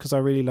underwhelmed because I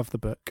really love the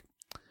book,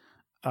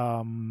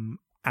 and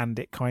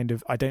it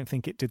I don't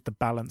think it did the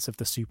balance of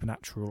the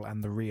supernatural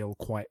and the real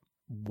quite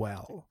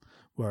well.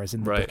 Whereas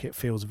in the book, it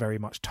feels very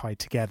much tied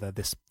together.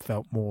 This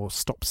felt more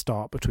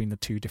stop-start between the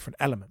two different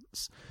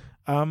elements.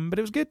 But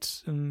it was good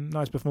and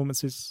nice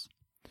performances.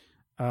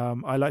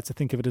 I like to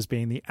think of it as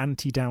being the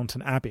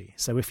anti-Downton Abbey.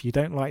 So if you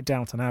don't like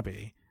Downton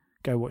Abbey,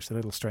 go watch The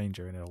Little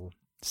Stranger and it'll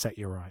set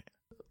you right.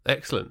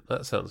 Excellent.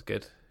 That sounds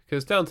good.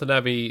 Because Downton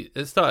Abbey,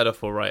 it started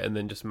off all right and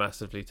then just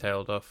massively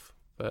tailed off.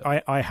 But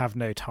I have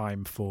no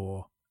time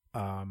for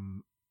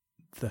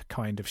the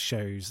kind of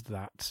shows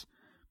that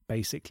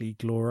basically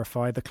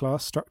glorify the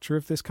class structure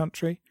of this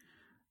country.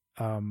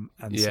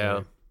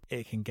 So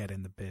it can get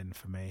in the bin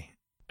for me.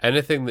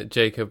 Anything that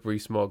Jacob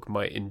Rees-Mogg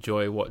might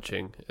enjoy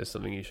watching is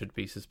something you should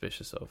be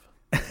suspicious of.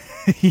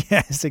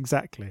 Yes,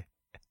 exactly.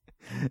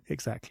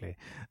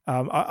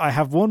 I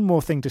have one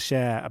more thing to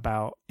share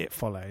about It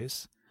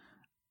Follows.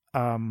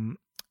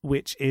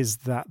 which is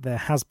that there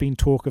has been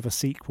talk of a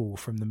sequel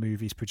from the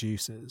movie's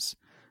producers.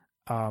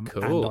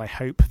 Cool. And I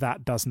hope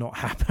that does not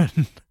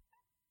happen.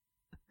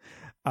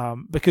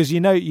 Because you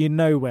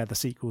know where the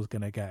sequel is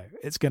going to go.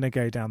 It's going to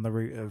go down the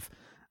route of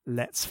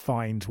let's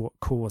find what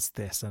caused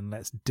this and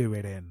let's do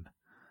it in.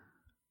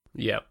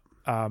 Yep.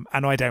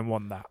 And I don't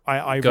want that.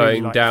 I Going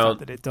really like down, the fact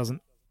that it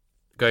doesn't.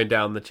 Going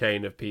down the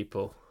chain of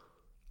people.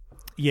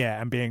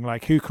 Yeah, and being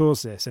like, who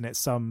caused this? And it's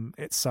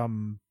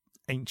some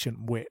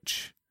ancient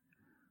witch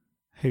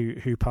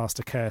who passed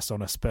a curse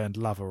on a spurned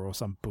lover or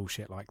some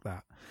bullshit like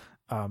that.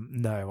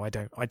 No, I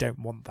don't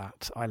want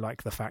that. I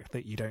like the fact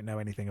that you don't know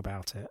anything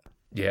about it.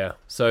 Yeah.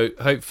 So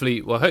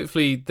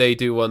hopefully they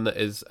do one that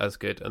is as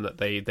good, and that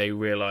they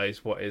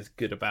realize what is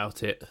good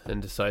about it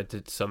and decide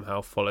to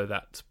somehow follow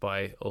that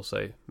by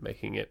also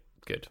making it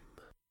good.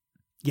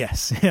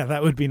 Yes, yeah,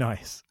 that would be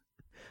nice.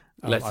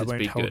 Let I it won't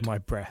be hold good. my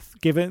breath.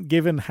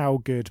 Given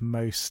how good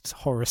most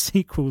horror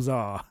sequels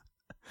are,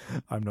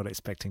 I'm not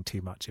expecting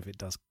too much if it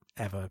does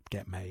ever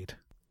get made.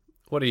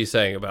 What are you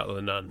saying about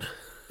The Nun?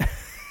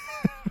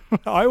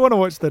 I want to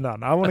watch The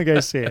Nun. I want to go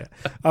see it.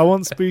 I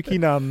want spooky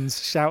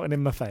nuns shouting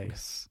in my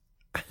face.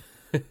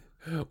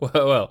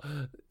 Well,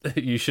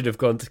 you should have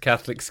gone to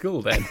Catholic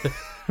school then.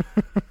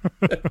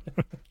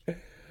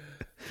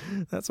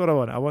 That's what I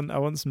want. I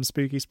want some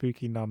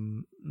spooky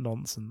nun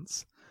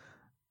nonsense.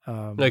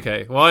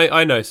 Okay, well,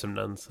 I know some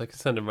nuns. I can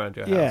send them around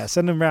your house. Yeah,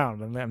 send them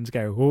round and let them just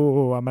go,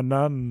 oh, I'm a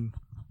nun.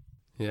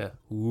 Yeah.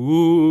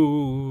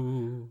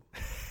 Ooh.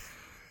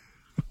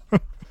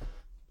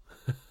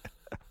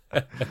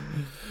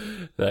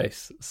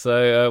 Nice.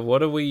 So,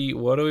 what are we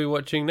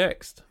watching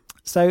next?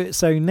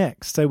 So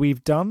next,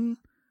 we've done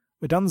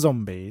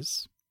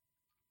zombies.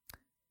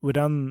 We've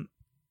done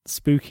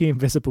spooky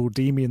invisible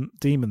demon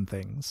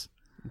things.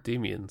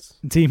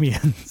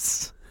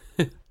 Demians.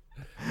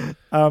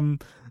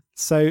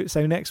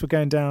 So next we're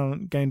going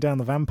down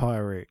the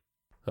vampire route.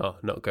 Oh,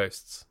 not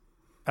ghosts.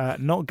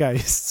 Not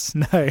ghosts,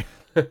 no.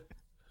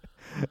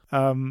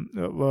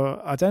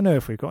 Well, I don't know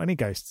if we've got any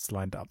ghosts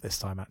lined up this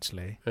time,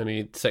 actually.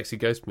 Any sexy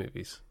ghost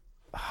movies?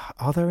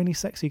 Are there any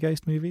sexy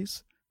ghost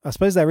movies? I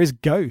suppose there is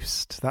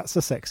Ghost. That's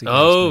a sexy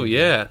ghost movie.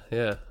 Yeah.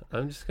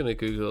 I'm just going to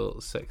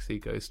Google sexy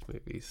ghost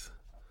movies.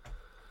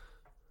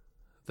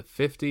 The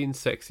 15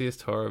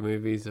 sexiest horror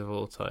movies of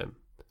all time.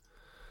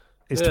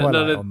 Is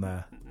Twilight on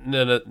there?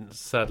 No,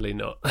 sadly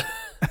not.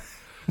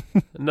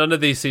 None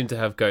of these seem to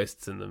have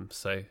ghosts in them,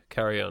 so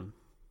carry on.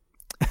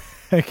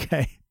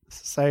 Okay.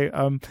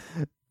 So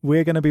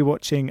we're going to be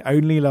watching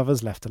Only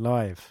Lovers Left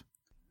Alive.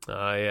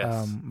 Ah,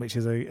 yes. Which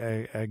is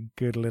a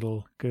good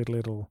little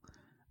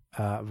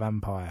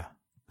vampire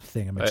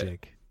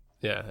thingamajig.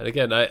 Yeah, and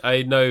again,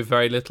 I know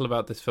very little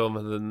about this film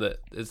other than that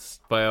it's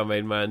by our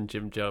main man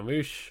Jim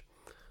Jarmusch,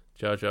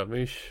 Jar Jar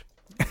Moosh,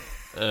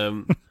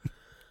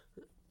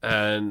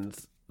 and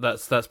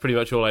that's pretty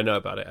much all I know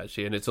about it,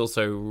 actually. And it's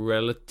also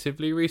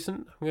relatively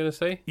recent, I'm going to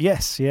say.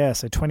 Yes, yeah.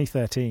 So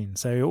 2013.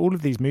 So all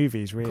of these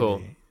movies really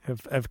Cool.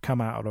 have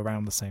come out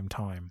around the same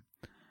time.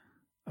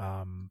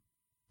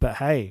 But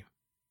hey,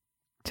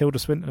 Tilda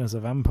Swinton as a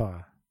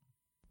vampire.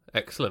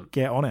 Excellent.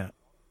 Get on it.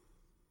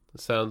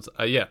 Sounds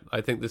yeah.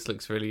 I think this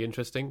looks really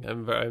interesting.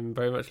 I'm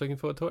very much looking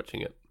forward to watching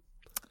it.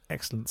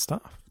 Excellent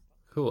stuff.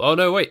 Cool. Oh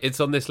no, wait,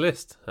 it's on this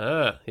list.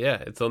 Yeah,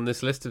 it's on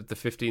this list of the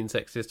 15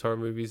 sexiest horror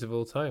movies of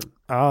all time.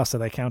 So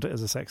they count it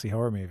as a sexy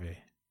horror movie.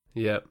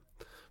 Yeah.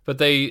 But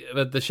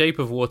The Shape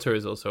of Water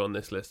is also on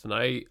this list, and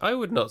I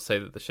would not say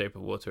that The Shape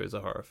of Water is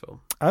a horror film.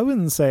 I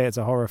wouldn't say it's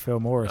a horror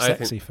film or a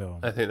sexy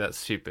film. I think that's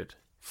stupid.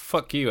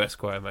 Fuck you,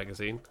 Esquire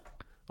magazine.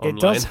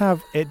 Online.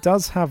 It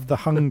does have The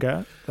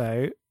Hunger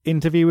though.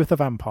 Interview with the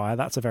Vampire.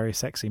 That's a very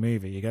sexy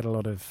movie. You get a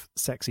lot of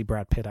sexy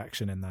Brad Pitt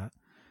action in that.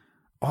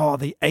 Oh,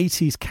 the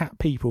 80s Cat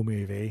People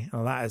movie.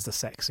 Oh, that is the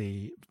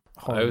sexy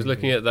horror I was movie.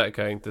 looking at that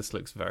going, this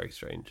looks very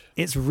strange.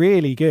 It's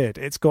really good.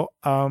 It's got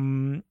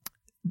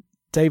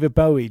David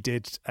Bowie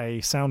did a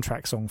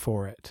soundtrack song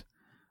for it.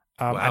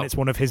 Wow. And it's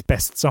one of his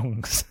best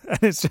songs. And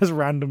it's just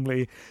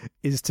randomly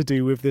is to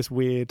do with this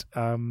weird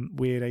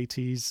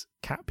 80s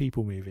Cat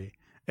People movie.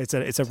 It's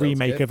a Sounds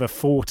remake good. of a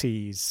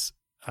 40s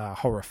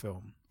horror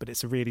film, but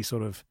it's a really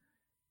sort of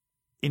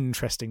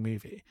interesting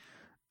movie.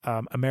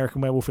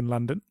 American Werewolf in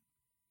London.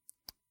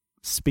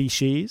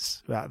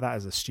 Species. That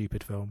is a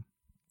stupid film.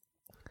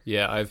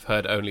 Yeah, I've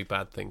heard only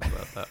bad things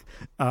about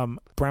that.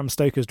 Bram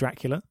Stoker's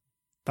Dracula.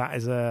 That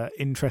is a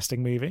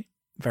interesting movie.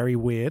 Very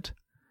weird.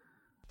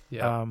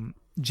 Yeah.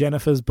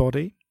 Jennifer's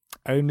Body.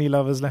 Only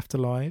Lovers Left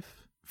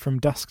Alive. From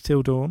Dusk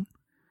Till Dawn.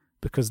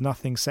 Because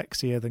nothing's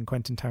sexier than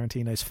Quentin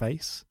Tarantino's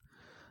face.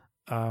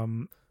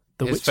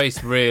 His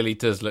face really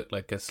does look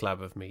like a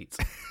slab of meat.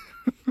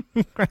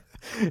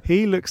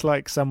 He looks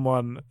like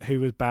someone who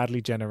was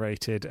badly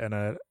generated in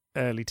a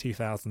early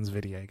 2000s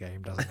video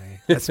game, doesn't he?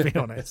 Let's be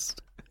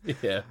honest.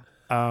 Yeah.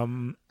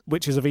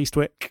 Witches of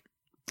Eastwick.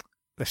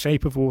 The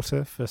Shape of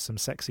Water for some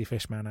sexy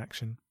fishman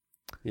action.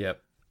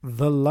 Yep.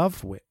 The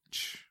Love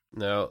Witch.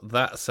 Now,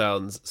 that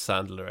sounds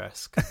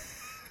Sandler-esque.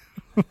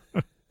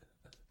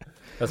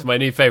 That's my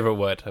new favourite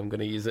word. I'm going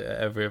to use it at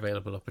every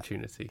available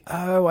opportunity.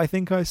 Oh, I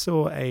think I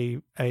saw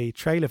a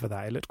trailer for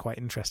that. It looked quite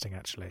interesting,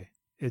 actually.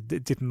 It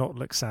did not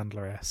look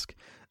Sandler-esque.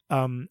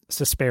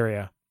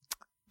 Suspiria,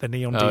 the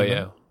Neon Demon.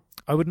 Yeah.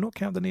 I would not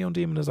count the Neon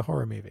Demon as a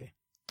horror movie.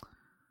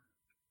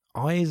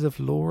 Eyes of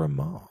Laura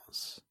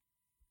Mars.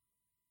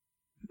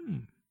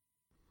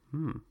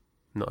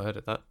 Not heard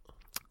of that.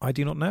 I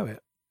do not know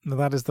it.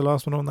 That is the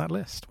last one on that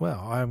list. Well,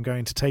 I am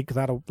going to take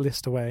that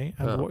list away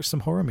and watch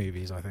some horror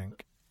movies, I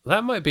think.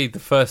 That might be the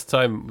first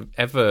time we've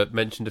ever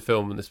mentioned a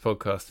film on this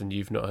podcast and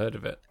you've not heard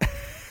of it.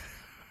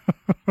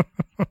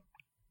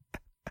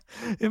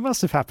 It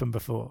must have happened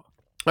before.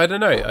 I don't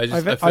know. I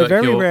feel like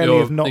very rarely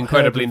have not you're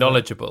incredibly heard of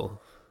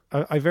knowledgeable.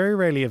 I very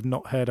rarely have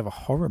not heard of a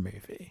horror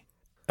movie.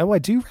 Oh, I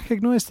do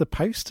recognise the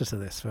poster to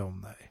this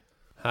film,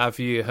 though. Have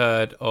you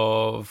heard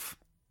of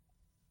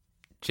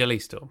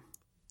Jellystorm?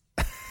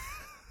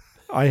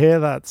 I hear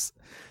that's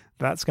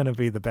going to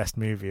be the best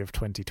movie of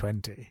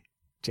 2020,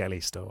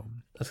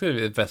 Jellystorm. That's going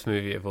to be the best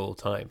movie of all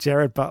time.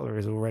 Gerard Butler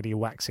is already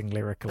waxing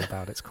lyrical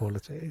about its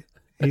quality.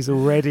 He's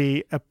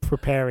already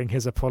preparing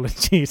his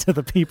apology to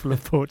the people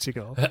of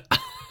Portugal.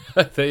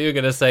 I thought you were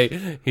going to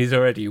say he's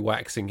already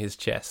waxing his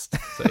chest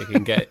so he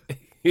can get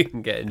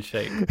in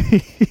shape.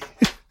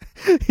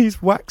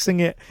 He's waxing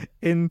it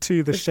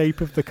into the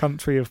shape of the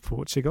country of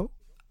Portugal.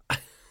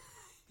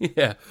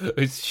 Yeah,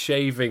 he's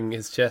shaving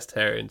his chest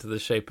hair into the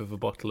shape of a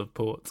bottle of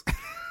port.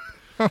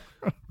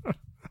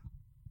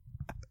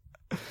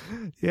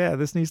 Yeah,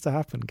 this needs to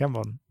happen. Come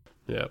on.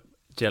 Yeah,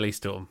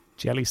 Jellystorm.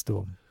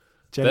 Jellystorm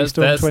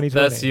 2020.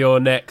 That's your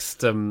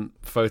next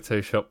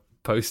Photoshop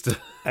poster.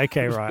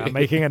 Okay, right. I'm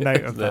making a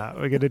note of that.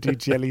 We're going to do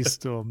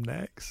Jellystorm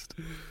next.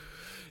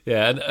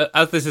 Yeah, and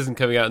as this isn't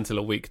coming out until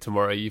a week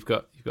tomorrow, you've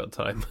got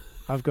time.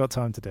 I've got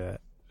time to do it.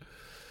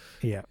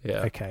 Yeah.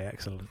 Yeah. Okay,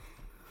 excellent.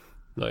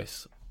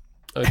 Nice.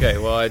 Okay,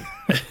 well,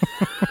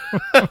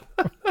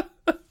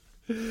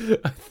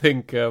 I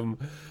think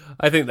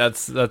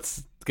that's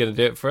going to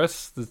do it for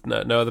us. There's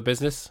no other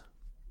business.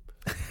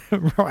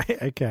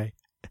 Right. Okay.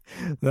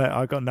 No,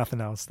 I've got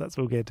nothing else. That's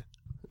all good.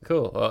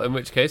 Cool. Well, in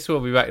which case, we'll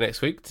be back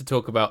next week to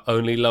talk about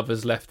Only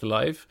Lovers Left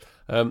Alive.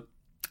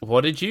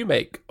 What did you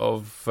make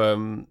of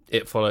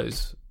It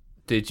Follows?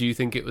 Did you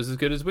think it was as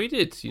good as we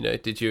did? You know,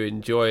 did you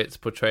enjoy its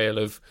portrayal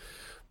of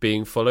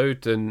being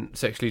followed and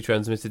sexually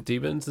transmitted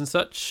demons and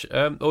such?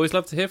 Always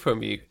love to hear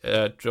from you.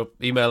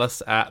 Email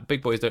us at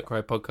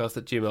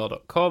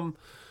bigboysdon'tcrypodcast@gmail.com.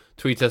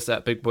 Tweet us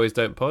at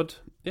bigboysdon'tpod.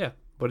 Yeah,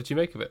 what did you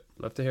make of it?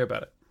 Love to hear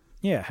about it.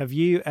 Yeah, have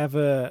you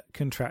ever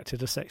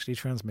contracted a sexually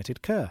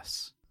transmitted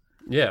curse?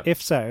 Yeah.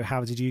 If so,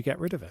 how did you get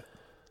rid of it?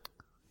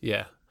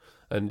 Yeah.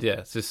 And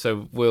yeah, just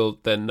so we'll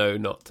then know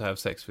not to have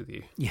sex with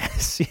you.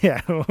 Yes,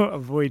 yeah,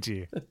 avoid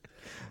you.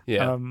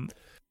 Yeah.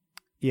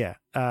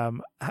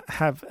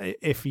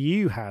 If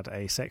you had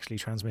a sexually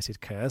transmitted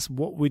curse,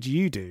 what would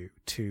you do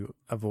to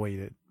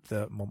avoid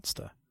the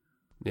monster?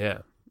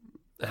 Yeah.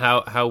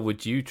 How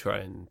would you try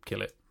and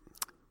kill it?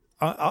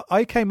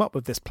 I came up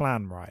with this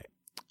plan, right?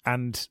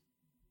 And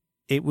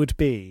it would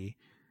be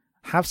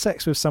have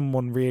sex with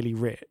someone really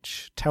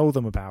rich, tell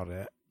them about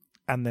it,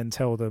 and then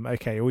tell them,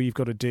 okay, all you've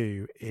got to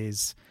do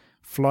is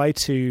fly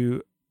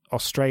to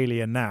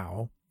Australia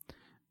now,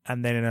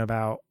 and then in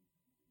about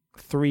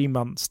 3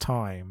 months'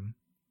 time,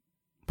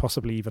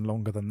 possibly even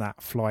longer than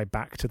that, fly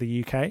back to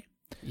the UK.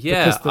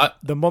 Yeah. Because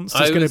the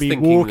monster's going to be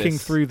walking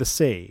through the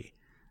sea,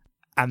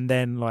 and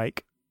then,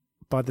 like,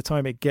 by the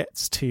time it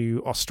gets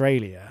to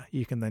Australia,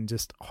 you can then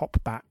just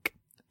hop back,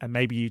 and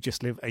maybe you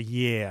just live a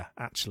year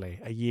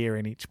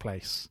in each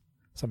place,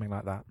 something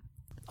like that.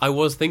 I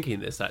was thinking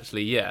this,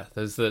 actually, yeah.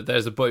 There's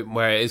a point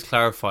where it is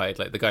clarified,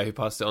 like the guy who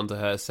passed it on to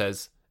her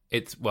says,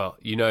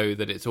 you know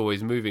that it's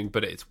always moving,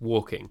 but it's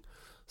walking.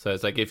 So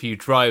it's like if you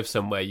drive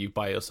somewhere, you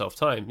buy yourself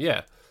time.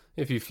 Yeah.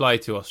 If you fly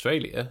to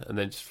Australia and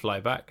then just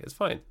fly back, it's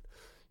fine.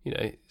 You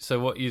know. So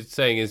what you're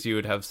saying is you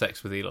would have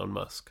sex with Elon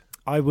Musk.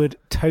 I would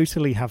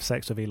totally have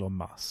sex with Elon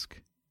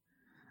Musk.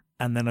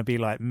 And then I'd be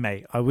like,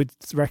 mate, I would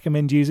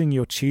recommend using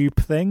your tube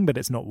thing, but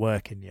it's not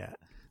working yet.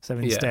 So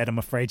instead, I'm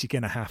afraid you're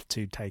going to have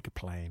to take a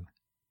plane.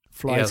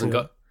 He hasn't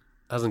got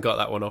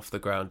that one off the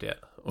ground yet.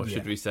 Or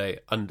should we say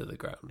under the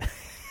ground?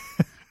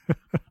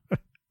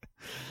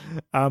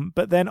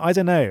 But then, I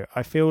don't know.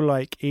 I feel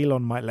like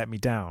Elon might let me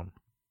down.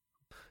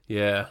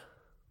 Yeah.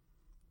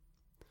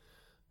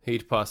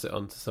 He'd pass it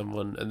on to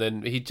someone, and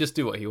then he'd just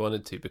do what he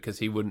wanted to because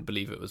he wouldn't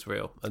believe it was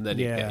real, and then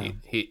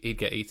he'd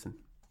get eaten.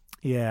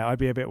 Yeah, I'd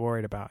be a bit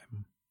worried about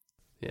him.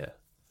 Yeah.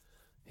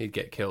 He'd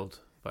get killed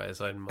by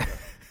his own mother.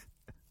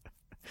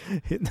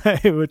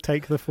 It would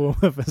take the form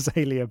of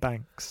Azalea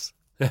Banks.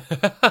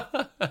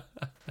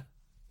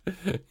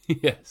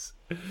 Yes,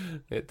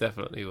 it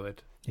definitely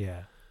would.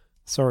 Yeah.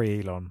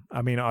 Sorry, Elon.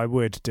 I mean, I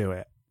would do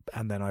it,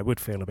 and then I would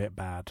feel a bit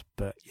bad,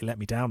 but you let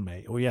me down,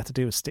 mate. All you have to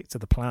do is stick to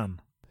the plan.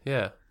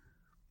 Yeah.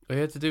 All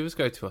you had to do was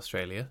go to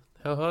Australia.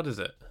 How hard is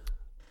it?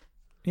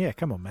 Yeah,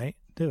 come on, mate.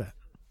 Do it.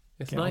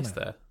 It's nice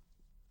there.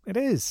 It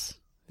is.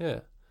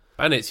 Yeah.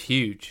 And it's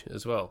huge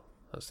as well.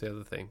 That's the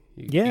other thing.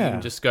 You Yeah.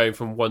 can just go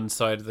from one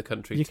side of the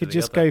country You to could the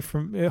just other. go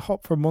from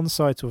hop from one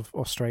side of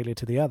Australia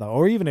to the other,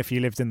 or even if you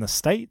lived in the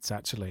States,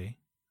 actually.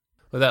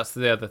 Well, that's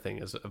the other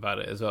thing about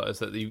it as well, is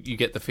that you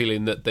get the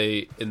feeling that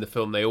in the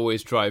film they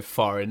always drive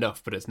far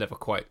enough, but it's never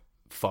quite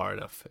far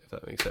enough, if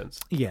that makes sense.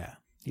 Yeah,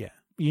 yeah.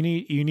 You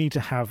need to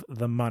have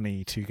the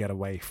money to get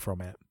away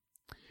from it.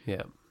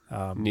 Yeah.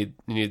 You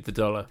need the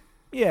dollar.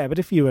 Yeah, but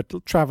if you were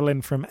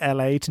traveling from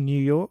LA to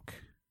New York,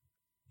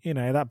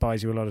 that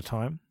buys you a lot of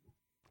time.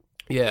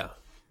 Yeah,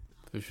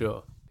 for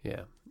sure.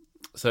 Yeah.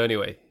 So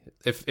anyway,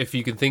 if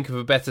you can think of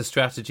a better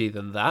strategy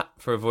than that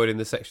for avoiding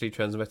the sexually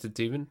transmitted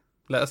demon,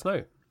 let us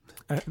know.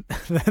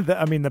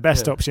 I mean, the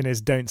best option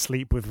is don't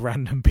sleep with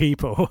random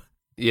people.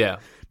 Yeah.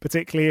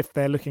 Particularly if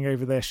they're looking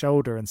over their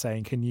shoulder and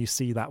saying, "Can you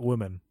see that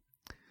woman?"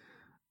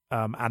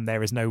 And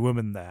there is no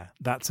woman there.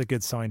 That's a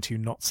good sign to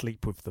not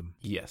sleep with them.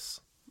 Yes.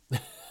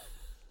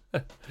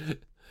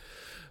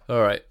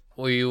 All right.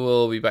 We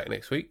will be back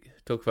next week.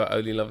 Talk about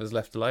Only Lovers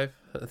Left Alive.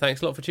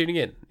 Thanks a lot for tuning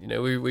in.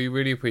 We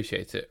really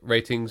appreciate it.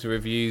 Ratings,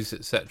 reviews,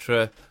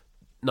 etc.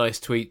 Nice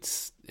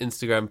tweets,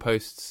 Instagram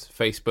posts,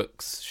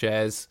 Facebooks,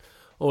 shares.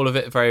 All of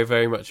it very,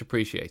 very much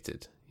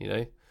appreciated.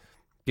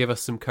 Give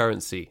us some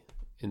currency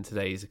in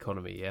today's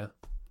economy. Yeah.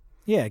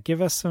 Yeah.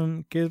 Give us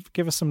some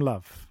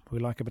love. We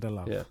like a bit of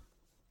love. Yeah.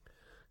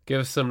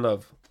 Give us some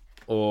love,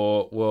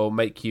 or we'll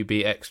make you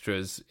be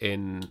extras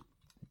in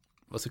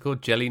what's it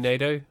called?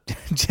 Jellynado?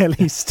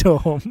 Jelly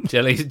Storm.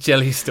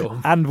 Jelly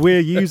Storm. And we're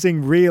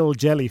using real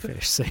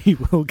jellyfish, so you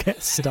will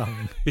get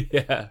stung.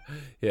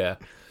 Yeah.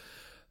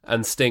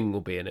 And Sting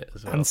will be in it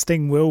as well. And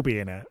Sting will be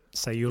in it,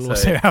 so you'll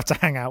also have to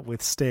hang out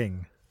with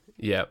Sting.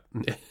 Yeah.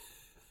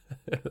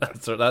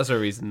 That's a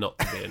reason not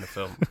to be in a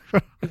film,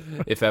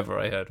 if ever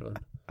I heard one.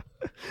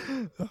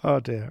 Oh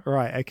dear.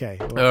 Right, okay.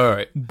 All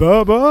right.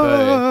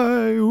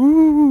 Bye-bye.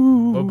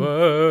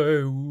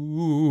 Bye-bye.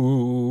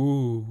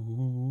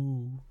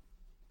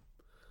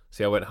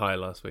 See, I went high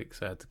last week,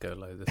 so I had to go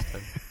low this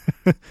time.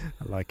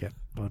 I like it.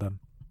 Well done.